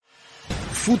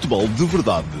Futebol de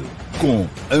Verdade com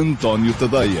António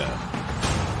Tadeia.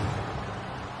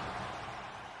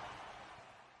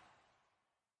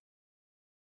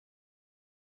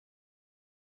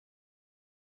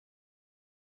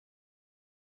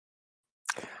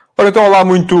 Ora, então, olá,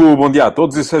 muito bom dia a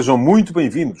todos e sejam muito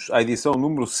bem-vindos à edição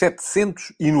número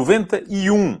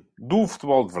 791 do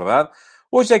Futebol de Verdade.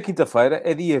 Hoje é quinta-feira,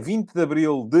 é dia 20 de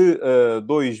abril de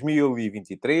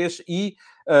 2023 e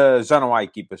já não há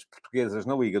equipas portuguesas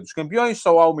na Liga dos Campeões,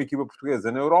 só há uma equipa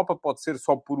portuguesa na Europa, pode ser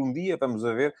só por um dia, vamos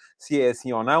a ver se é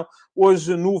assim ou não.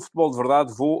 Hoje, no Futebol de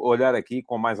Verdade, vou olhar aqui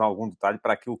com mais algum detalhe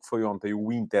para aquilo que foi ontem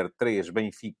o Inter 3,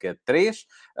 Benfica 3.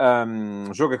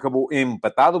 O jogo acabou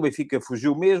empatado, o Benfica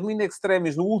fugiu mesmo, in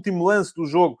extremis, no último lance do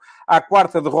jogo, à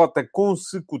quarta derrota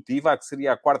consecutiva, a que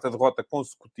seria a quarta derrota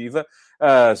consecutiva.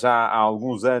 Já há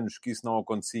alguns anos que isso não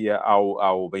acontecia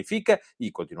ao Benfica, e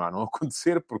continua a não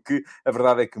acontecer, porque a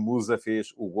verdade é que Musa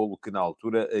fez o golo que na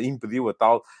altura impediu a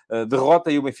tal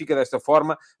derrota, e o Benfica desta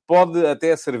forma pode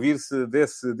até servir-se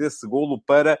desse golo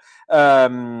para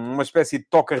uma espécie de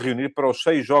toque a reunir para os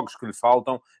 6 jogos que lhe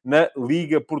faltam na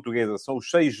Liga Portuguesa. São os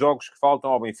 6 jogos que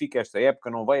faltam ao Benfica esta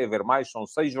época, não vai haver mais, são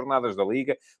 6 jornadas da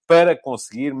Liga para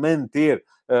conseguir manter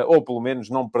ou pelo menos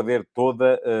não perder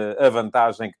toda a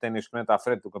vantagem que tem neste momento à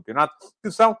frente do campeonato, que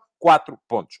são 4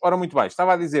 pontos. Ora, muito bem,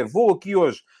 estava a dizer, vou aqui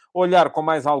hoje olhar com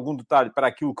mais algum detalhe para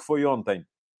aquilo que foi ontem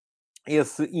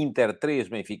esse Inter 3,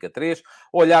 Benfica 3,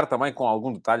 olhar também com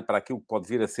algum detalhe para aquilo que pode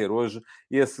vir a ser hoje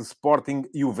esse Sporting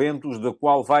Juventus, da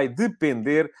qual vai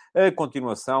depender a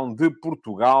continuação de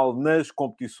Portugal nas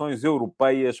competições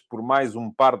europeias por mais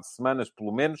um par de semanas,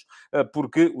 pelo menos,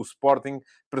 porque o Sporting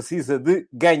precisa de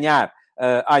ganhar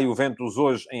à Juventus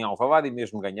hoje em Alvalade, e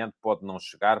mesmo ganhando pode não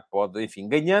chegar, pode, enfim,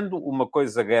 ganhando, uma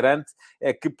coisa garante,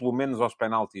 é que pelo menos aos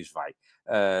penaltis vai.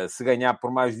 Se ganhar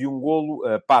por mais de um golo,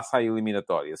 passa à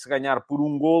eliminatória. Se ganhar por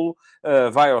um golo,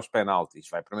 vai aos penaltis.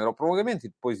 Vai primeiro ao prolongamento e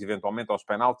depois, eventualmente, aos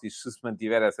penaltis, se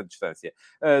mantiver essa distância.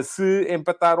 Se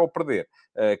empatar ou perder,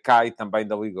 cai também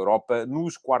da Liga Europa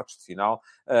nos quartos de final,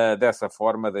 dessa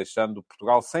forma, deixando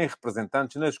Portugal sem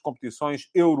representantes nas competições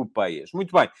europeias.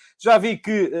 Muito bem. Já vi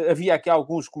que havia aqui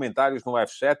alguns comentários no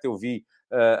live chat. Eu vi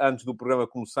antes do programa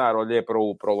começar, olhei para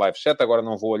o live chat. Agora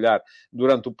não vou olhar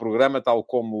durante o programa, tal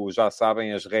como já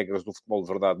sabem, as regras do futebol de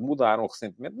verdade mudaram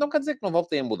recentemente. Não quer dizer que não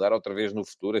voltem a mudar outra vez no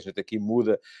futuro. A gente aqui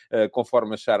muda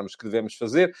conforme acharmos que devemos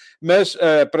fazer. Mas,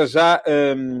 para já,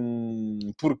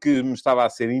 porque me estava a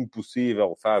ser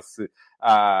impossível face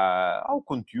ao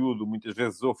conteúdo, muitas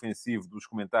vezes ofensivo, dos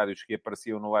comentários que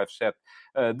apareciam no live chat,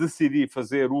 decidi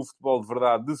fazer o futebol de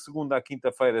verdade de segunda à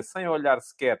quinta-feira, sem olhar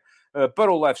sequer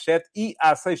para o live chat, e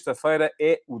à sexta-feira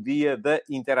é o dia da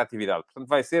interatividade. Portanto,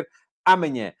 vai ser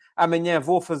amanhã. Amanhã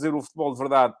vou fazer o futebol de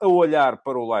verdade a olhar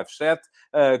para o live chat,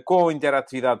 com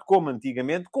interatividade como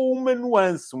antigamente, com uma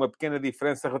nuance, uma pequena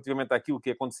diferença relativamente àquilo que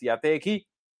acontecia até aqui,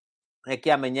 é que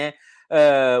amanhã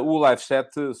o live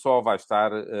chat só vai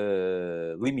estar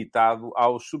limitado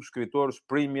aos subscritores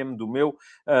premium do meu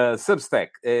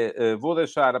Substack. Vou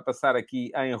deixar a passar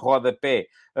aqui em rodapé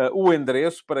o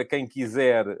endereço para quem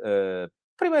quiser...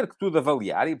 primeiro que tudo,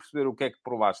 avaliar e perceber o que é que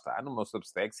por lá está no meu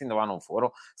Substack, se ainda lá não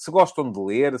foram. Se gostam de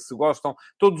ler, se gostam...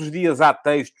 Todos os dias há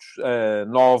textos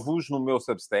novos no meu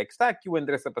Substack. Está aqui o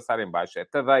endereço a passar em baixo. É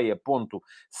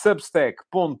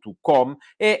tadeia.substack.com.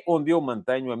 É onde eu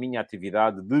mantenho a minha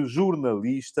atividade de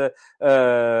jornalista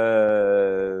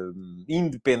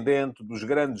independente dos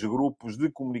grandes grupos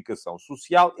de comunicação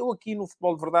social. Eu aqui no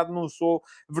Futebol de Verdade não sou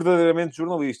verdadeiramente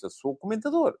jornalista. Sou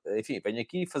comentador. Enfim, venho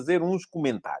aqui fazer uns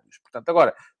comentários. Portanto,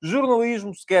 agora,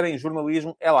 jornalismo, se querem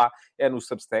jornalismo, é lá, é no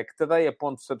Substack,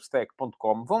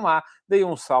 tadeia.substack.com. Vão lá, deem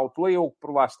um salto, leiam o que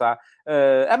por lá está.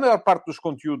 A maior parte dos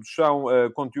conteúdos são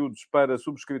conteúdos para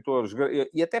subscritores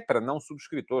e até para não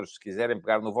subscritores. Se quiserem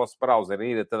pegar no vosso browser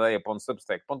e ir a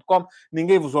tadeia.substack.com,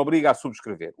 ninguém vos obriga a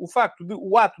subscrever.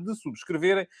 O ato de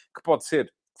subscreverem, que pode ser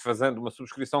fazendo uma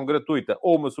subscrição gratuita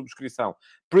ou uma subscrição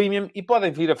premium, e podem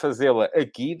vir a fazê-la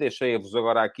aqui. Deixei-vos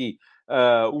agora aqui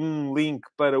um link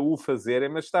para o fazerem,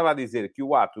 mas estava a dizer que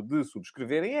o ato de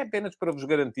subscreverem é apenas para vos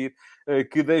garantir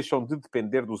que deixam de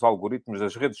depender dos algoritmos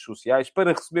das redes sociais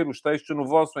para receber os textos no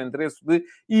vosso endereço de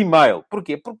e-mail.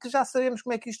 Porquê? Porque já sabemos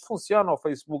como é que isto funciona. O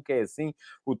Facebook é assim,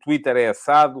 o Twitter é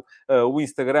assado, o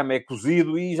Instagram é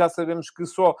cozido, e já sabemos que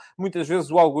muitas vezes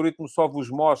o algoritmo só vos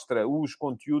mostra os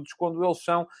conteúdos quando eles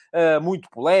são muito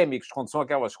polémicos, quando são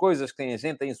aquelas coisas que têm a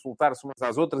gente a insultar-se umas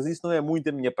às outras. Isso não é muito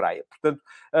a minha praia. Portanto,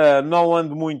 não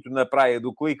ando muito na praia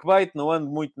do clickbait, não ando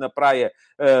muito na praia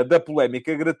da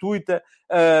polémica gratuita,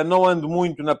 não ando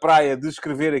muito na praia de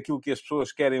escrever aquilo que as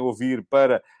pessoas querem ouvir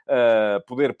para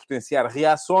poder potenciar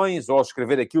reações ou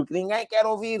escrever aquilo que ninguém quer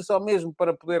ouvir, só mesmo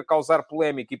para poder causar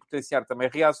polémica e potenciar também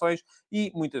reações,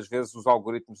 e muitas vezes os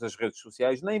algoritmos das redes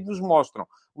sociais nem vos mostram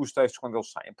os textos quando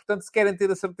eles saem. Portanto, se querem ter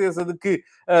a certeza de que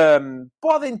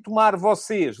podem tomar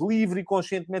vocês, livre e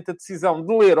conscientemente, a decisão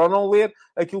de ler ou não ler,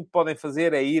 aquilo que podem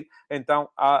fazer é ir, então,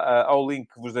 ao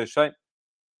link que vos deixei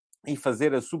e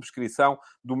fazer a subscrição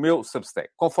do meu Substack.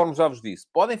 Conforme já vos disse,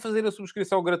 podem fazer a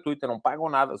subscrição gratuita, não pagam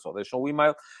nada, só deixam o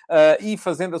e-mail, e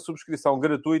fazendo a subscrição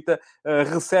gratuita,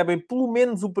 recebem pelo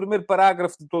menos o primeiro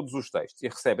parágrafo de todos os textos, e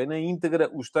recebem na íntegra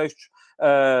os textos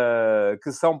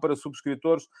que são para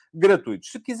subscritores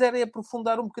gratuitos. Se quiserem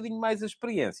aprofundar um bocadinho mais a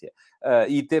experiência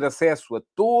e ter acesso a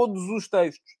todos os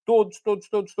textos, todos,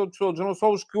 não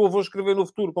só os que eu vou escrever no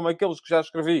futuro, como aqueles que já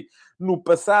escrevi no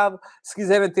passado, se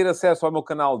quiserem ter acesso ao meu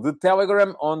canal de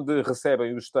Telegram, onde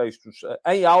recebem os textos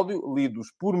em áudio,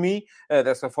 lidos por mim,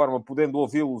 dessa forma podendo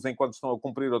ouvi-los enquanto estão a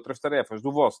cumprir outras tarefas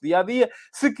do vosso dia-a-dia.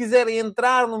 Se quiserem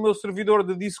entrar no meu servidor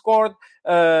de Discord,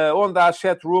 onde há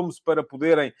chat rooms para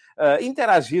poderem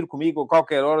interagir comigo a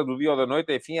qualquer hora do dia ou da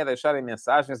noite, enfim, é deixarem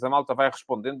mensagens, a malta vai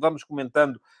respondendo, vamos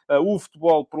comentando o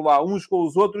futebol por lá uns com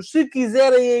os outros. Se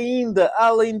quiserem ainda,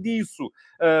 além disso,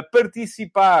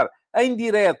 participar em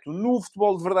direto no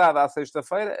Futebol de Verdade à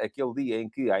sexta-feira, aquele dia em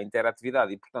que há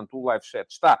interatividade e, portanto, o live chat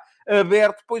está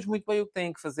aberto, pois muito bem, o que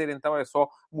têm que fazer então é só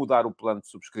mudar o plano de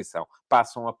subscrição.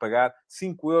 Passam a pagar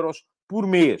 5€ por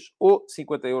mês ou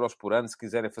 50€ por ano, se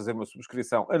quiserem fazer uma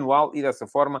subscrição anual e, dessa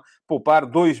forma, poupar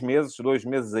 2 meses. 2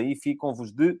 meses aí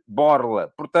ficam-vos de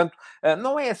borla. Portanto,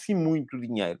 não é assim muito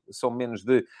dinheiro. São menos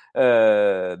de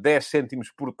 10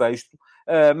 cêntimos por texto,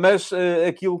 mas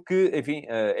aquilo que, enfim,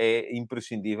 é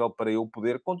imprescindível para eu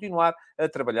poder continuar a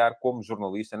trabalhar como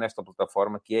jornalista nesta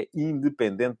plataforma que é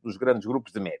independente dos grandes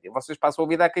grupos de média. Vocês passam a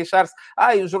vida a queixar-se.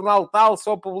 O jornal tal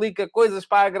só publica coisas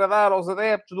para agradar aos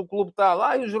adeptos do clube tal.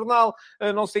 O jornal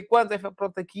não sei quanto.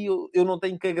 Pronto, aqui eu não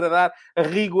tenho que agradar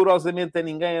rigorosamente a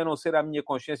ninguém, a não ser à minha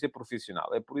consciência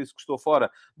profissional. É por isso que estou fora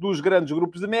dos grandes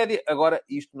grupos de média. Agora,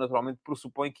 isto naturalmente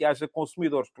pressupõe que haja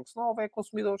consumidores, porque se não houver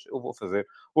consumidores, eu vou fazer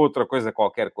outra coisa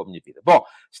qualquer com a minha vida. Bom,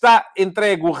 está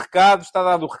entregue o recado, está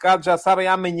dado o recado. Já sabem,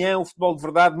 amanhã o Futebol de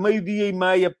Verdade,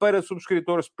 12:30, para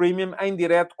subscritores premium, em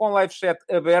direto, com live chat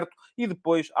aberto, e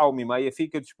depois, à 1:30,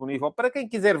 fica disponível para quem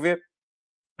quiser ver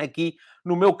aqui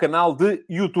no meu canal de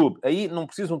YouTube. Aí não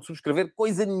precisam de subscrever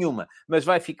coisa nenhuma, mas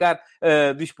vai ficar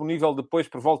disponível depois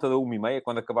por volta da 1:30,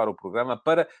 quando acabar o programa,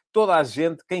 para toda a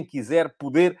gente, quem quiser,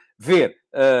 poder ver.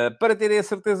 Para terem a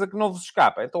certeza que não vos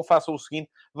escapa. Então façam o seguinte,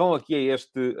 vão aqui a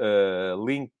este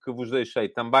link que vos deixei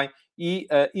também e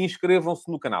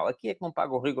inscrevam-se no canal. Aqui é que não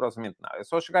pagam rigorosamente nada. É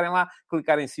só chegarem lá,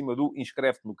 clicarem em cima do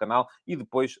inscreve-te no canal e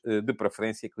depois, de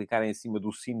preferência, clicarem em cima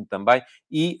do sino também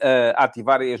e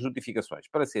ativarem as notificações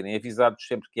para serem avisados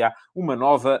sempre que há uma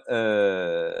nova,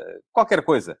 qualquer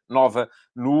coisa nova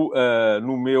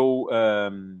no meu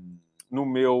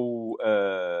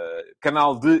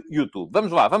canal de YouTube.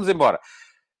 Vamos lá, vamos embora.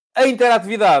 A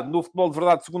interatividade no Futebol de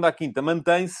Verdade, de segunda à quinta,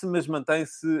 mantém-se, mas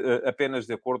mantém-se apenas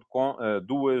de acordo com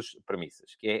duas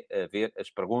premissas, que é ver as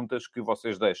perguntas que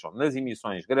vocês deixam nas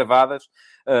emissões gravadas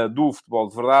do Futebol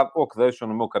de Verdade ou que deixam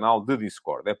no meu canal de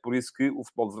Discord. É por isso que o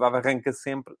Futebol de Verdade arranca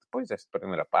sempre, depois desta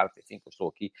primeira parte, enfim, que eu estou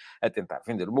aqui a tentar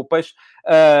vender o meu peixe,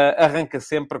 arranca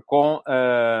sempre com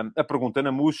a pergunta na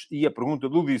MUS e a pergunta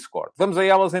do Discord. Vamos a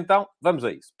elas então? Vamos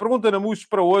a isso. Pergunta na MUS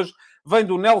para hoje vem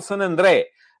do Nelson André.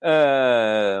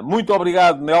 Muito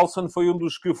obrigado, Nelson. Foi um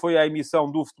dos que foi à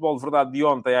emissão do Futebol de Verdade de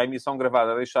ontem, à emissão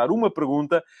gravada, a deixar uma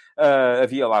pergunta.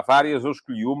 Havia lá várias, eu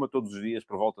escolhi uma todos os dias,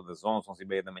 por volta das 11,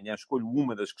 11:30 da manhã. Escolho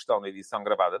uma das que estão na edição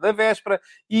gravada da véspera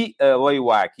e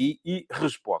leio-a aqui e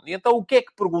respondo. E então, o que é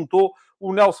que perguntou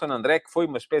o Nelson André, que foi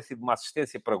uma espécie de uma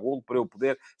assistência para golo, para eu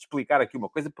poder explicar aqui uma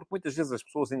coisa, porque muitas vezes as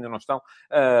pessoas ainda não estão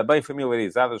bem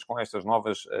familiarizadas com estas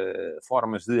novas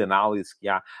formas de análise que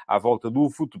há à volta do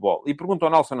futebol. E pergunta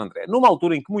ao Nelson André, numa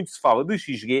altura em que muito se fala de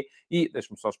XG, e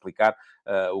deixe-me só explicar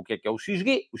o que é o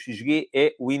XG. O XG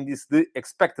é o índice de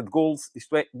Expected Goals,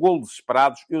 isto é, golos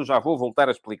esperados. Eu já vou voltar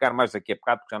a explicar mais daqui a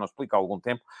bocado, porque já não explico há algum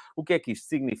tempo, o que é que isto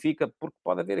significa, porque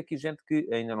pode haver aqui gente que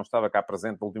ainda não estava cá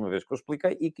presente da última vez que eu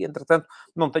expliquei e que, entretanto,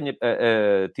 não tenha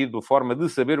tido forma de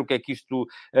saber o que é que isto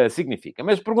significa.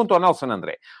 Mas pergunto ao Nelson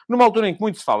André, numa altura em que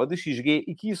muito se fala de XG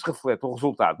e que isso reflete o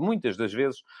resultado, muitas das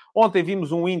vezes, ontem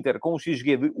vimos um Inter com um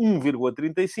XG de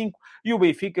 1,35 e o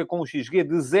Benfica com um XG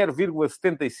de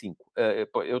 0,75.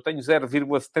 Eu tenho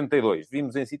 0,72.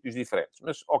 Vimos em sítios diferentes,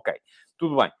 mas ok,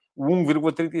 tudo bem. O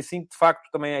 1,35, de facto,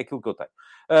 também é aquilo que eu tenho.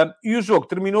 E o jogo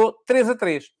terminou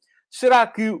 3-3. Será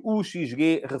que o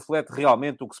XG reflete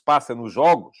realmente o que se passa nos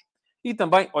jogos? E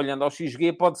também, olhando ao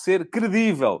XG, pode ser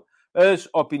credível as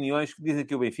opiniões que dizem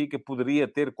que o Benfica poderia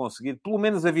ter conseguido pelo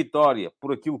menos a vitória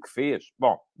por aquilo que fez.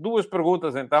 Bom, duas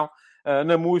perguntas então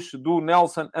na MUS do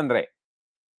Nelson André.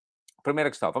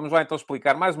 Primeira questão. Vamos lá então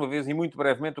explicar mais uma vez e muito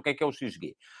brevemente o que é o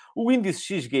XG. O índice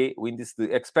XG, o índice de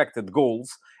Expected Goals,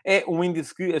 é um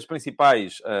índice que as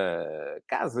principais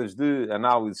casas de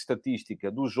análise estatística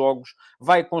dos jogos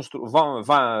vai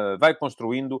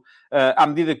construindo à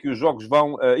medida que os jogos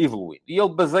vão evoluindo. E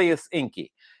ele baseia-se em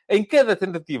quê? Em cada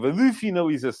tentativa de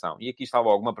finalização, e aqui está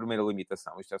logo uma primeira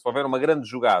limitação, isto é, se houver uma grande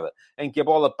jogada em que a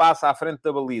bola passa à frente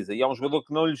da baliza e há um jogador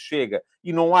que não lhe chega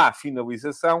e não há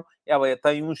finalização, ela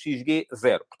tem um XG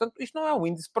 0. Portanto, isto não é um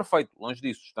índice perfeito, longe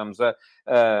disso.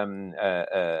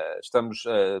 Estamos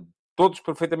todos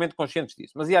perfeitamente conscientes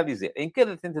disso. Mas ia a dizer, em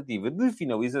cada tentativa de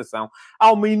finalização,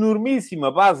 há uma enormíssima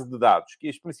base de dados que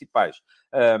as principais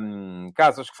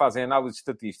casas que fazem análise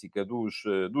estatística dos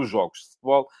jogos de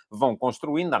futebol vão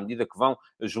construindo à medida que vão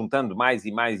juntando mais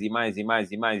e mais e mais e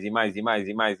mais e mais e mais e mais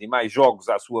e mais e mais jogos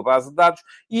à sua base de dados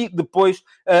e depois,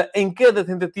 em cada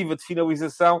tentativa de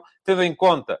finalização, tendo em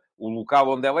conta o local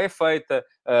onde ela é feita,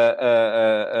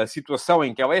 a situação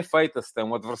em que ela é feita, se tem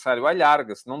um adversário à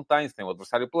larga, se não tem, se tem um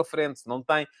adversário pela frente, se não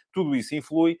tem, tudo isso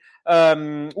influi.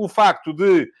 O facto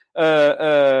de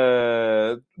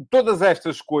todas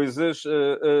estas coisas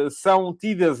são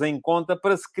tidas em conta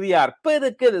para se criar,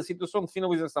 para cada situação de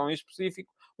finalização em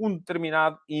específico, um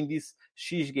determinado índice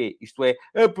XG. Isto é,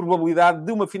 a probabilidade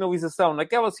de uma finalização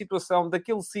naquela situação,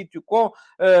 daquele sítio, com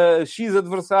X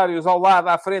adversários ao lado,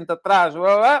 à frente, atrás,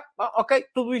 ok,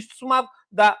 tudo isto somado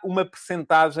dá uma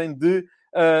percentagem de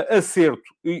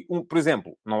acerto. E, por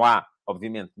exemplo, não há,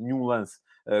 obviamente, nenhum lance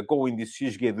com o índice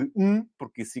XG de 1,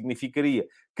 porque isso significaria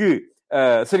que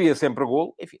seria sempre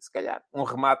golo. Enfim, se calhar, um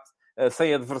remate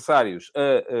sem adversários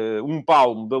a um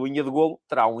palmo da linha de golo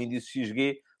terá um índice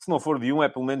XG, se não for de 1, é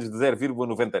pelo menos de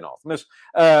 0,99. Mas,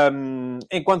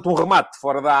 enquanto um remate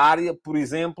fora da área, por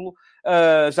exemplo,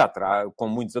 já terá, com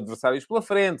muitos adversários pela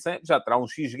frente, já terá um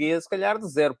XG, se calhar, de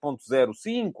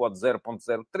 0,05 ou de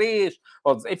 0,03,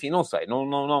 enfim, não sei.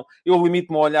 Não. Eu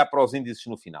limito-me a olhar para os índices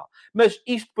no final. Mas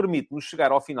isto permite-nos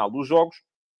chegar ao final dos jogos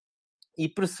e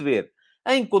perceber,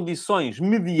 em condições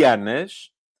medianas,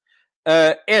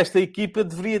 esta equipa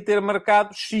deveria ter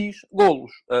marcado X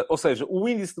golos. Ou seja, o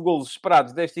índice de golos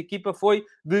esperados desta equipa foi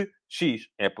de X.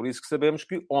 É por isso que sabemos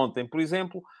que ontem, por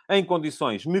exemplo, em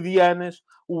condições medianas,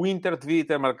 o Inter devia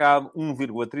ter marcado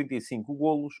 1,35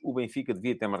 golos, o Benfica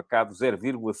devia ter marcado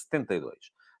 0,72.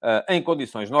 Em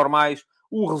condições normais,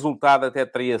 o resultado até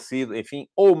teria sido, enfim,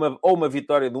 ou uma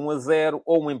vitória de 1-0,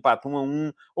 ou um empate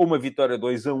 1-1, ou uma vitória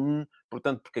 2-1.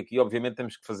 Portanto, porque aqui, obviamente,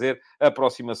 temos que fazer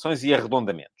aproximações e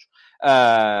arredondamentos.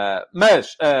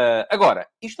 Agora,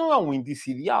 isto não é um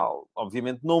índice ideal.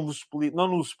 Obviamente, não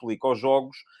nos explica os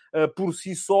jogos por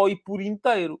si só e por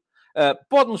inteiro.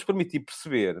 Pode-nos permitir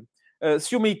perceber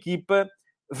se uma equipa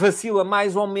vacila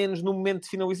mais ou menos no momento de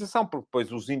finalização, porque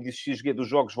depois os índices XG dos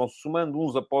jogos vão se somando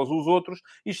uns após os outros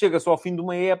e chega-se ao fim de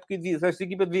uma época e diz esta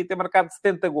equipa devia ter marcado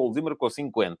 70 golos e marcou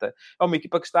 50. É uma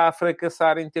equipa que está a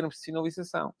fracassar em termos de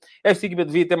finalização. Esta equipa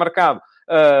devia ter marcado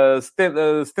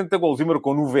 70 golos e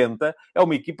marcou 90. É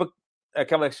uma equipa,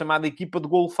 aquela chamada equipa de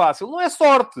golo fácil. Não é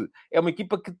sorte. É uma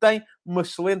equipa que tem uma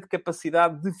excelente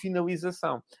capacidade de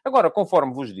finalização. Agora,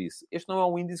 conforme vos disse, este não é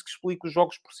um índice que explica os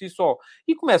jogos por si só.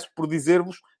 E começo por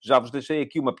dizer-vos, já vos deixei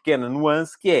aqui uma pequena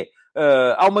nuance, que é,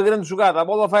 há uma grande jogada, a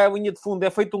bola vai à linha de fundo, é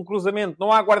feito um cruzamento,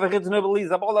 não há guarda-redes na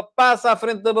baliza, a bola passa à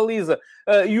frente da baliza,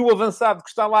 e o avançado que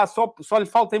está lá só lhe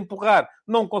falta empurrar,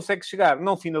 não consegue chegar,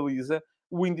 não finaliza.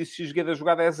 O índice XG da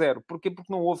jogada é 0. Porquê?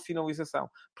 Porque não houve finalização.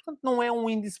 Portanto, não é um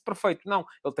índice perfeito, não.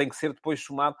 Ele tem que ser depois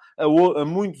somado a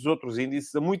muitos outros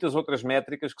índices, a muitas outras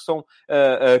métricas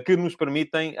que nos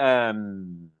permitem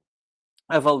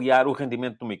avaliar o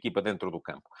rendimento de uma equipa dentro do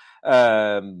campo.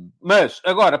 Mas,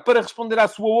 agora, para responder à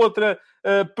sua outra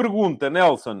pergunta,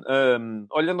 Nelson,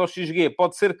 olhando ao XG,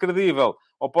 pode ser credível,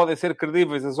 ou podem ser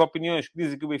credíveis as opiniões que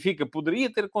dizem que o Benfica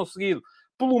poderia ter conseguido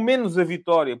pelo menos a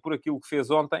vitória por aquilo que fez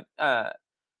ontem?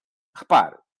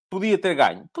 Repare, podia ter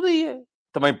ganho? Podia.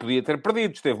 Também podia ter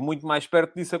perdido. Esteve muito mais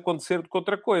perto disso acontecer do que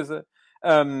outra coisa.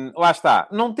 Lá está.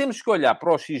 Não temos que olhar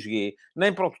para o XG,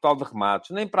 nem para o total de remates,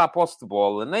 nem para a posse de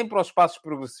bola, nem para os passos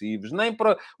progressivos, nem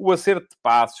para o acerto de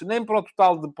passos, nem para o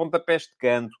total de pontapés de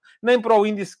canto, nem para o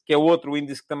índice, que é outro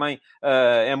índice que também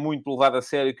é muito levado a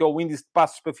sério, que é o índice de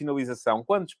passos para finalização.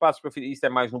 Quantos passos para finalização? Isto é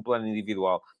mais no plano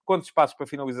individual. Quantos passos para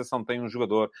finalização tem um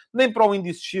jogador? Nem para o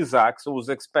índice XA, que são os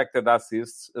expected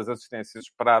assists, as assistências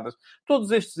esperadas.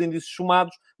 Todos estes índices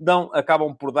somados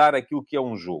acabam por dar aquilo que é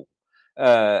um jogo.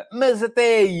 Mas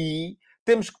até aí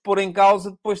temos que pôr em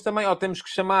causa depois também, ou temos que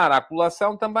chamar à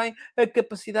colação também a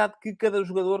capacidade que cada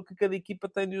jogador, que cada equipa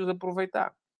tem de os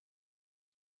aproveitar.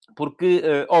 Porque,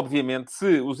 obviamente,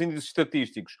 se os índices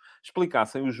estatísticos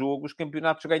explicassem o jogo, os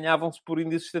campeonatos ganhavam-se por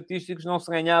índices estatísticos, não se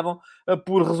ganhavam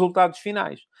por resultados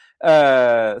finais.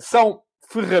 São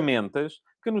ferramentas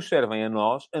que nos servem a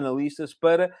nós, analistas,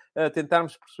 para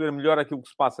tentarmos perceber melhor aquilo que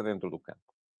se passa dentro do campo.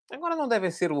 Agora, não devem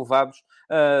ser levados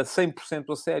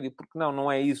 100% a sério, porque não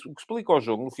é isso. O que explica o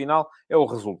jogo, no final, é o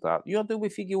resultado. E ontem o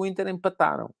Benfica e o Inter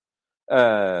empataram.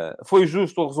 Foi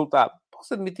justo o resultado?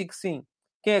 Posso admitir que sim.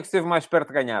 Quem é que esteve mais perto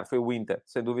de ganhar? Foi o Inter,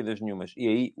 sem dúvidas nenhumas. E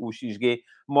aí o XG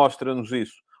mostra-nos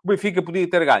isso. O Benfica podia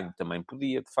ter ganho? Também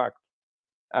podia, de facto.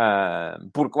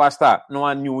 Porque lá está, não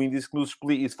há nenhum índice que nos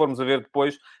explique. E se formos a ver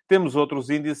depois, temos outros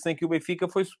índices em que o Benfica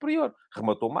foi superior.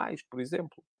 Rematou mais, por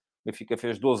exemplo. O Benfica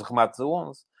fez 12 remates a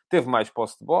 11. Teve mais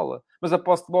posse de bola. Mas a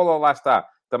posse de bola, lá está.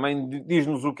 Também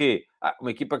diz-nos o quê?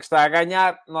 Uma equipa que está a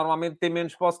ganhar, normalmente tem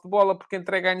menos posse de bola, porque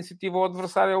entrega a iniciativa ao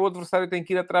adversário, o adversário tem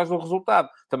que ir atrás do resultado.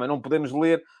 Também não podemos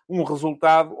ler um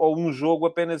resultado ou um jogo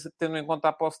apenas tendo em conta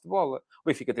a posse de bola. O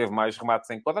Benfica teve mais remates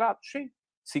enquadrados, sim.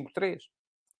 5-3.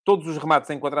 Todos os remates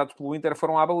enquadrados pelo Inter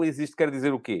foram à baliza. Isto quer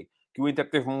dizer o quê? Que o Inter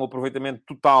teve um aproveitamento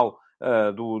total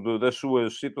das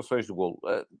suas situações de golo.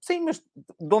 Sim, mas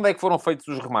de onde é que foram feitos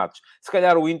os remates? Se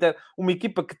calhar o Inter, uma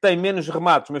equipa que tem menos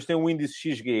remates, mas tem um índice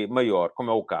XG maior, como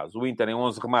é o caso. O Inter, em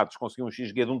 11 remates, conseguiu um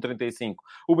XG de 1,35.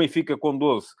 O Benfica, com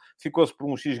 12, ficou-se por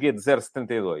um XG de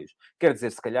 0,72. Quer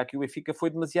dizer, se calhar que o Benfica foi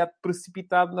demasiado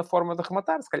precipitado na forma de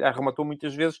rematar. Se calhar rematou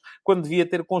muitas vezes quando devia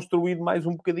ter construído mais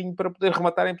um bocadinho para poder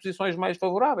rematar em posições mais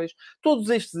favoráveis. Todos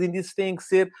estes índices têm que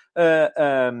ser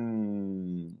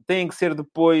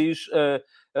depois,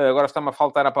 agora está-me a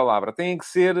faltar a palavra, têm que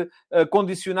ser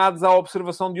condicionados à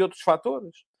observação de outros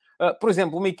fatores. Por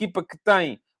exemplo, uma equipa que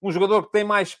tem um jogador que tem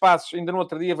mais passos, ainda no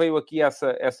outro dia veio aqui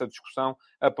essa discussão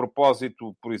a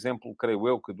propósito, por exemplo, creio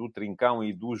eu, que do Trincão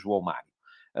e do João Mário.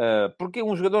 Porque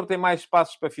um jogador tem mais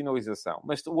passos para finalização,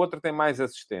 mas o outro tem mais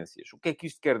assistências. O que é que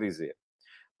isto quer dizer?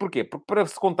 Porquê? Porque para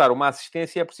se contar uma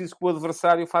assistência é preciso que o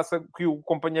adversário faça, que o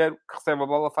companheiro que recebe a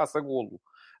bola faça golo.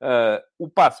 O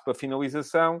passo para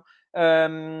finalização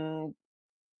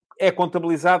é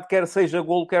contabilizado, quer seja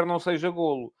golo, quer não seja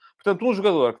golo. Portanto, um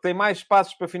jogador que tem mais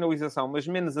passos para finalização, mas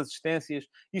menos assistências,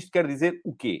 isto quer dizer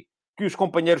o quê? Que os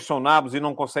companheiros são nabos e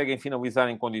não conseguem finalizar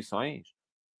em condições?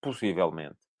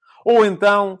 Possivelmente. Ou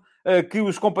então, que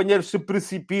os companheiros se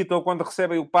precipitam quando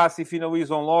recebem o passe e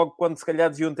finalizam logo, quando se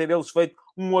calhar deviam ter eles feito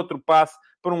um outro passe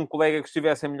para um colega que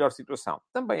estivesse em melhor situação.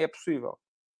 Também é possível.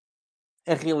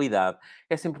 A realidade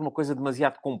é sempre uma coisa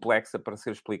demasiado complexa para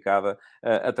ser explicada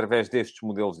através destes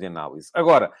modelos de análise.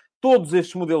 Agora, todos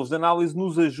estes modelos de análise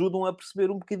nos ajudam a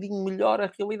perceber um bocadinho melhor a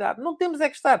realidade. Não temos é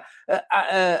que estar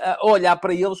a olhar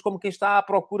para eles como quem está à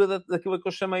procura daquilo que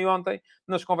eu chamei ontem,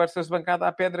 nas conversas de bancada,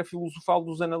 a pedra filosofal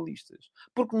dos analistas.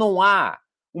 Porque não há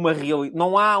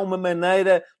não há uma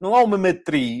maneira, não há uma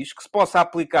matriz que se possa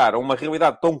aplicar a uma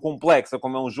realidade tão complexa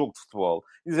como é um jogo de futebol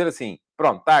e dizer assim,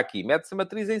 pronto, está aqui, mete-se a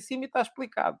matriz em cima e está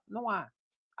explicado. Não há.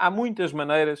 Há muitas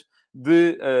maneiras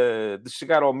de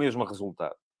chegar ao mesmo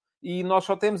resultado. E nós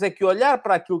só temos é que olhar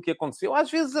para aquilo que aconteceu. Às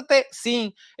vezes até,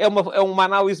 sim, é uma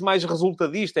análise mais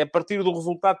resultadista, é partir do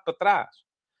resultado para trás.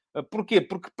 Porquê?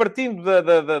 Porque partindo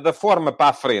da forma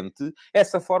para a frente,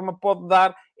 essa forma pode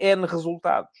dar N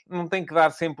resultados. Não tem que dar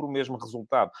sempre o mesmo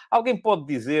resultado. Alguém pode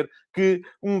dizer que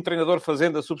um treinador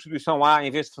fazendo a substituição A,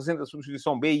 em vez de fazendo a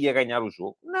substituição B, ia ganhar o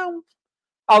jogo. Não.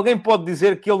 Alguém pode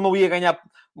dizer que ele não ia ganhar...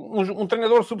 Um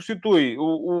treinador substitui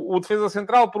o defesa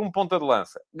central por um ponta de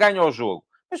lança. Ganha o jogo.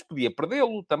 Mas podia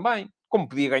perdê-lo também. Como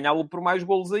podia ganhá-lo por mais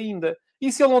golos ainda.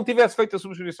 E se ele não tivesse feito a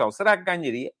substituição, será que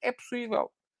ganharia? É possível.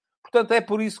 Portanto, é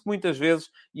por isso que muitas vezes,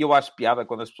 e eu acho piada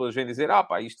quando as pessoas vêm dizer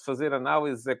isto de fazer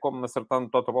análise é como acertar no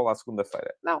totobola à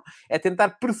segunda-feira. Não, é tentar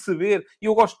perceber, e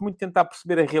eu gosto muito de tentar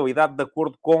perceber a realidade de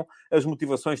acordo com as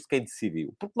motivações de quem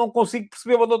decidiu. Porque não consigo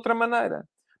percebê-la de outra maneira.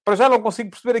 Para já não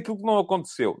consigo perceber aquilo que não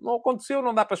aconteceu. Não aconteceu,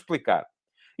 não dá para explicar.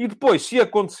 E depois, se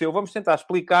aconteceu, vamos tentar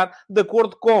explicar de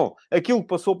acordo com aquilo que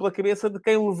passou pela cabeça de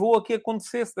quem levou a que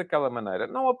acontecesse daquela maneira.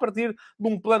 Não a partir de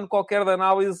um plano qualquer de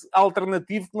análise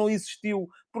alternativo que não existiu.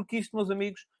 Porque isto, meus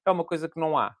amigos, é uma coisa que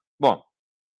não há. Bom,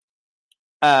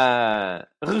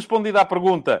 respondida à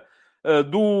pergunta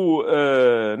do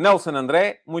Nelson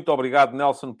André. Muito obrigado,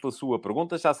 Nelson, pela sua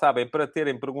pergunta. Já sabem, para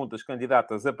terem perguntas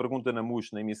candidatas a Pergunta na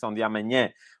MUS, na emissão de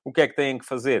amanhã, o que é que têm que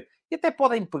fazer? E até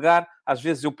podem pegar, às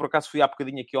vezes eu por acaso fui há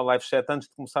bocadinho aqui ao live chat antes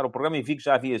de começar o programa e vi que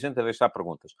já havia gente a deixar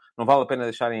perguntas. Não vale a pena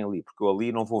deixarem ali, porque eu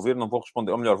ali não vou ver, não vou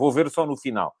responder. Ou melhor, vou ver só no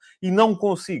final. E não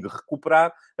consigo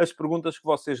recuperar as perguntas que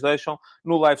vocês deixam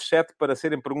no live chat para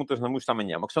serem perguntas na Musta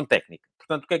amanhã. Uma questão técnica.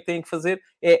 Portanto, o que é que têm que fazer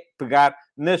é pegar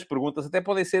nas perguntas, até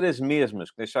podem ser as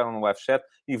mesmas que deixaram no live chat,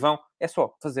 e é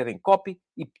só fazerem copy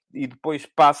e depois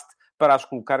paste para as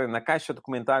colocarem na caixa de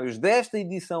comentários desta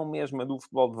edição mesma do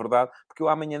Futebol de Verdade, porque eu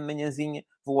amanhã de manhãzinha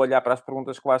vou olhar para as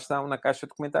perguntas que lá estão na caixa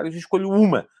de comentários e escolho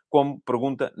uma como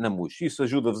pergunta na MUS. Isso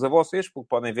ajuda-vos a vocês, porque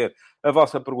podem ver a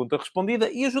vossa pergunta respondida,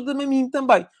 e ajuda-me a mim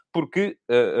também, porque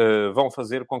vão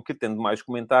fazer com que, tendo mais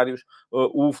comentários,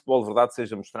 o Futebol de Verdade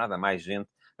seja mostrado a mais gente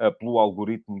pelo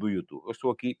algoritmo do YouTube. Eu estou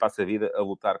aqui, passo a vida, a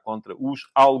lutar contra os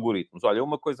algoritmos. Olha,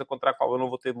 uma coisa contra a qual eu não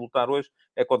vou ter de lutar hoje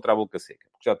é contra a boca seca.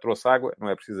 Porque já trouxe água, não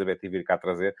é preciso a Betty vir cá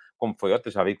trazer, como foi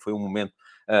ontem. Já vi que foi um momento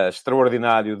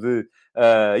extraordinário de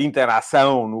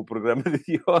interação no programa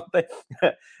de ontem.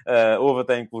 Houve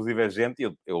até, inclusive,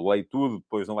 gente, eu leio tudo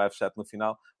depois no live chat no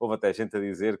final, houve até gente a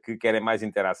dizer que querem mais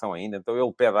interação ainda. Então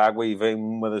ele pede água e vem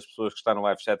uma das pessoas que está no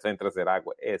live chat, vem trazer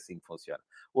água. É assim que funciona.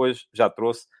 Hoje já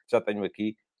trouxe, já tenho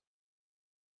aqui.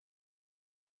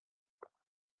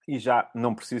 E já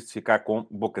não preciso de ficar com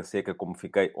boca seca como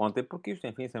fiquei ontem, porque isto,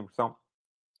 enfim, sempre são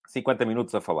 50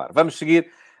 minutos a falar. Vamos seguir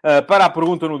para a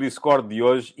pergunta no Discord de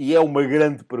hoje, e é uma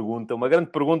grande pergunta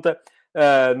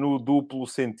no duplo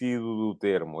sentido do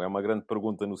termo. É uma grande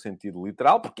pergunta no sentido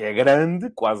literal, porque é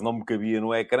grande, quase não me cabia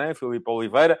no ecrã, Filipe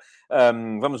Oliveira.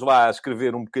 Vamos lá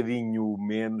escrever um bocadinho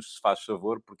menos, se faz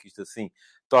favor, porque isto assim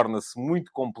torna-se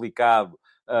muito complicado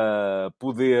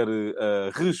poder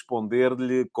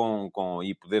responder-lhe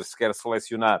e poder sequer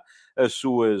selecionar as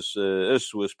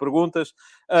suas perguntas.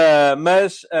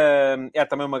 Mas é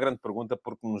também uma grande pergunta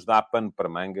porque nos dá pano para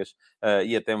mangas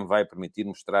e até me vai permitir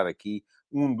mostrar aqui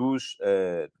um dos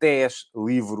 10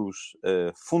 livros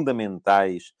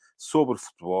fundamentais sobre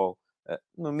futebol,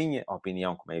 na minha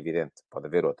opinião, como é evidente, pode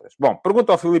haver outras. Bom,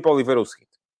 pergunta ao Filipe Oliveira o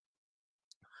seguinte: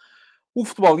 o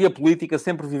futebol e a política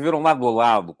sempre viveram lado a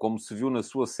lado, como se viu na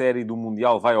sua série do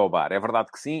Mundial Vai ao Bar. É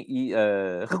verdade que sim, e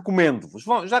recomendo-vos.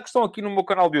 Já que estão aqui no meu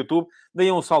canal do YouTube,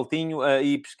 deem um saltinho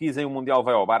e pesquisem o Mundial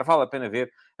Vai ao Bar. Vale a pena ver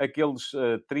aqueles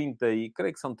 30 e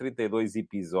creio que são 32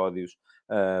 episódios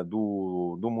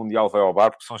do Mundial Vai ao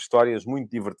Bar, porque são histórias muito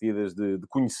divertidas de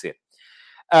conhecer.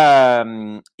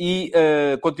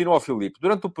 Continua o Filipe.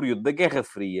 Durante o período da Guerra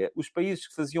Fria, os países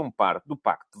que faziam parte do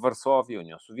Pacto de Varsóvia,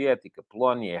 União Soviética,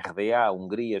 Polónia, RDA,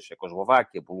 Hungria,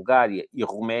 Checoslováquia, Bulgária e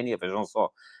Roménia, vejam só,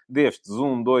 destes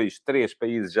 1, 2, 3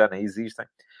 países já nem existem,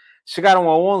 chegaram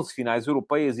a 11 finais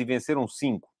europeias e venceram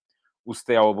 5. O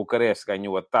Steaua Bucareste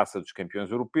ganhou a Taça dos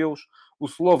Campeões Europeus, o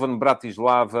Slovan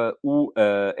Bratislava, o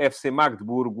FC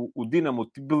Magdeburgo, o Dinamo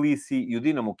Tbilisi e o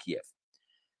Dinamo Kiev.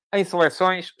 Em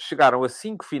seleções, chegaram a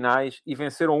 5 finais e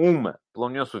venceram uma pela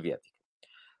União Soviética.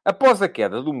 Após a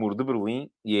queda do Muro de Berlim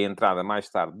e a entrada mais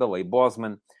tarde da Lei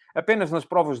Bosman, apenas nas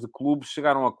provas de clubes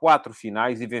chegaram a 4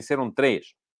 finais e venceram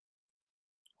 3.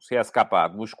 O CSKA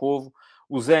de Moscovo,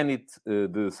 o Zenit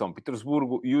de São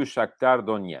Petersburgo e o Shakhtar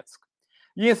Donetsk.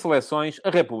 E em seleções, a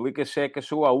República Checa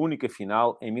chegou à única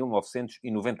final em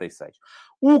 1996.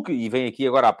 E vem aqui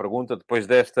agora a pergunta, depois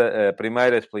desta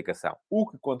primeira explicação. O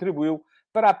que contribuiu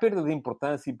para a perda de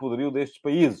importância e poderio destes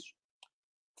países?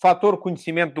 Fator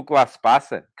conhecimento do que lá se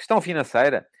passa? Questão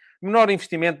financeira? Menor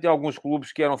investimento de alguns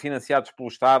clubes que eram financiados pelo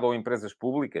Estado ou empresas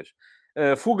públicas?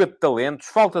 Fuga de talentos?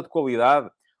 Falta de qualidade?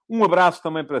 Um abraço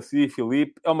também para si,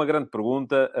 Filipe. É uma grande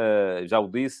pergunta, já o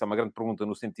disse, é uma grande pergunta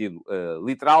no sentido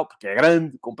literal, porque é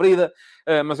grande, comprida,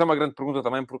 mas é uma grande pergunta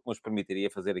também porque nos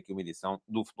permitiria fazer aqui uma edição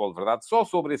do Futebol de Verdade só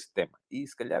sobre esse tema. E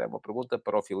se calhar é uma pergunta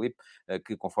para o Filipe,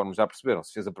 que conforme já perceberam,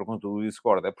 se fez a pergunta do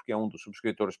Discord é porque é um dos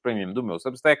subscritores premium do meu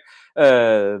Substack,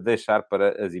 deixar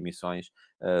para as emissões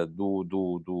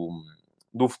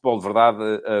do Futebol de Verdade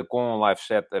com live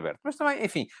chat aberto. Mas também,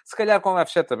 enfim, se calhar com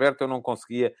live chat aberto eu não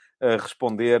conseguia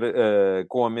responder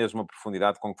com a mesma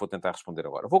profundidade com que vou tentar responder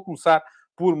agora. Vou começar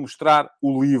por mostrar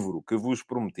o livro que vos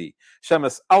prometi.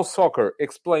 Chama-se How Soccer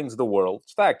Explains the World.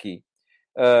 Está aqui.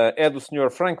 É do Sr.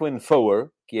 Franklin Foer,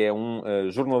 que é um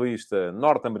jornalista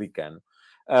norte-americano.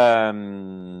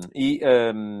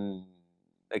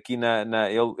 Aqui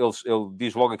ele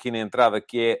diz logo aqui na entrada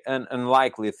que é An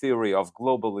Unlikely Theory of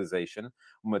Globalization,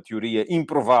 uma teoria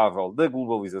improvável da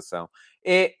globalização.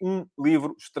 É um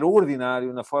livro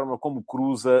extraordinário na forma como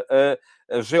cruza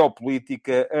a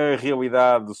geopolítica, a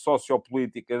realidade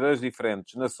sociopolítica das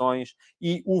diferentes nações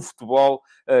e o futebol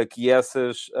que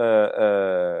essas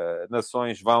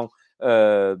nações vão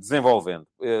desenvolvendo.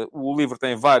 O livro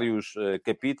tem vários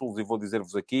capítulos e vou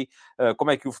dizer-vos aqui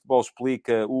como é que o futebol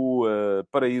explica o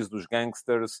paraíso dos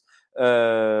gangsters,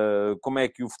 como é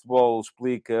que o futebol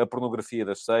explica a pornografia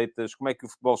das seitas, como é que o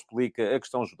futebol explica a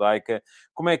questão judaica,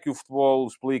 como é que o futebol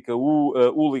explica o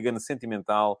hooligan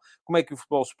sentimental, como é que o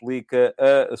futebol explica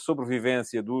a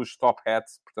sobrevivência dos top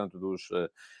hats, portanto, dos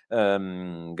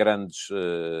grandes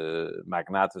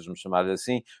magnatas, vamos chamar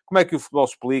assim, como é que o futebol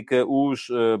explica os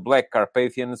Black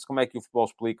Carpathians, como é que o futebol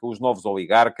explica os novos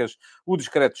oligarcas, o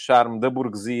discreto charme da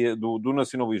burguesia, do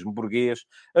nacionalismo burguês,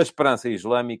 a esperança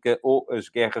islâmica ou as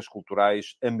guerras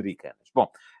culturais americanas. Bom,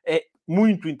 é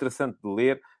muito interessante de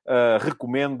ler,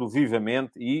 recomendo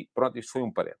vivamente e pronto, isto foi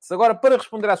um parênteses. Agora, para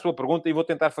responder à sua pergunta, e vou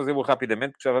tentar fazê-lo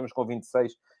rapidamente, porque já vamos com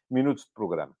 26 minutos de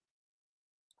programa.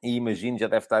 E imagino, já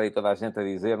deve estar aí toda a gente a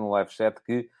dizer no live chat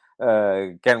que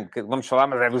vamos falar,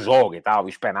 mas é do jogo e tal, e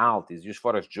os penaltis, e os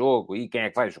foras de jogo, e quem é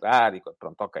que vai jogar, e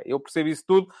pronto, ok. Eu percebo isso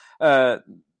tudo,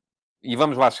 e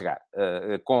vamos lá chegar,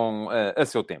 a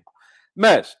seu tempo.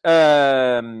 Mas,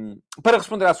 para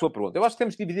responder à sua pergunta, eu acho que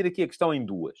temos que dividir aqui a questão em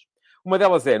duas. Uma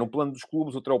delas é no plano dos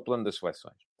clubes, outra é o plano das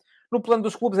seleções. No plano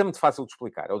dos clubes é muito fácil de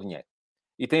explicar, é o dinheiro.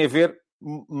 E tem a ver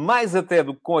mais até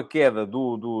do que com a queda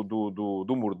do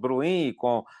Muro de Berlim e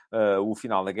com o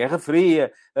final da Guerra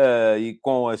Fria e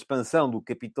com a expansão do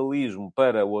capitalismo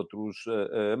para outros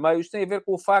meios, tem a ver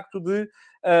com o facto de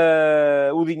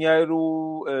o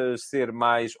dinheiro ser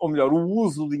mais... Ou melhor, o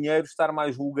uso do dinheiro estar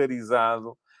mais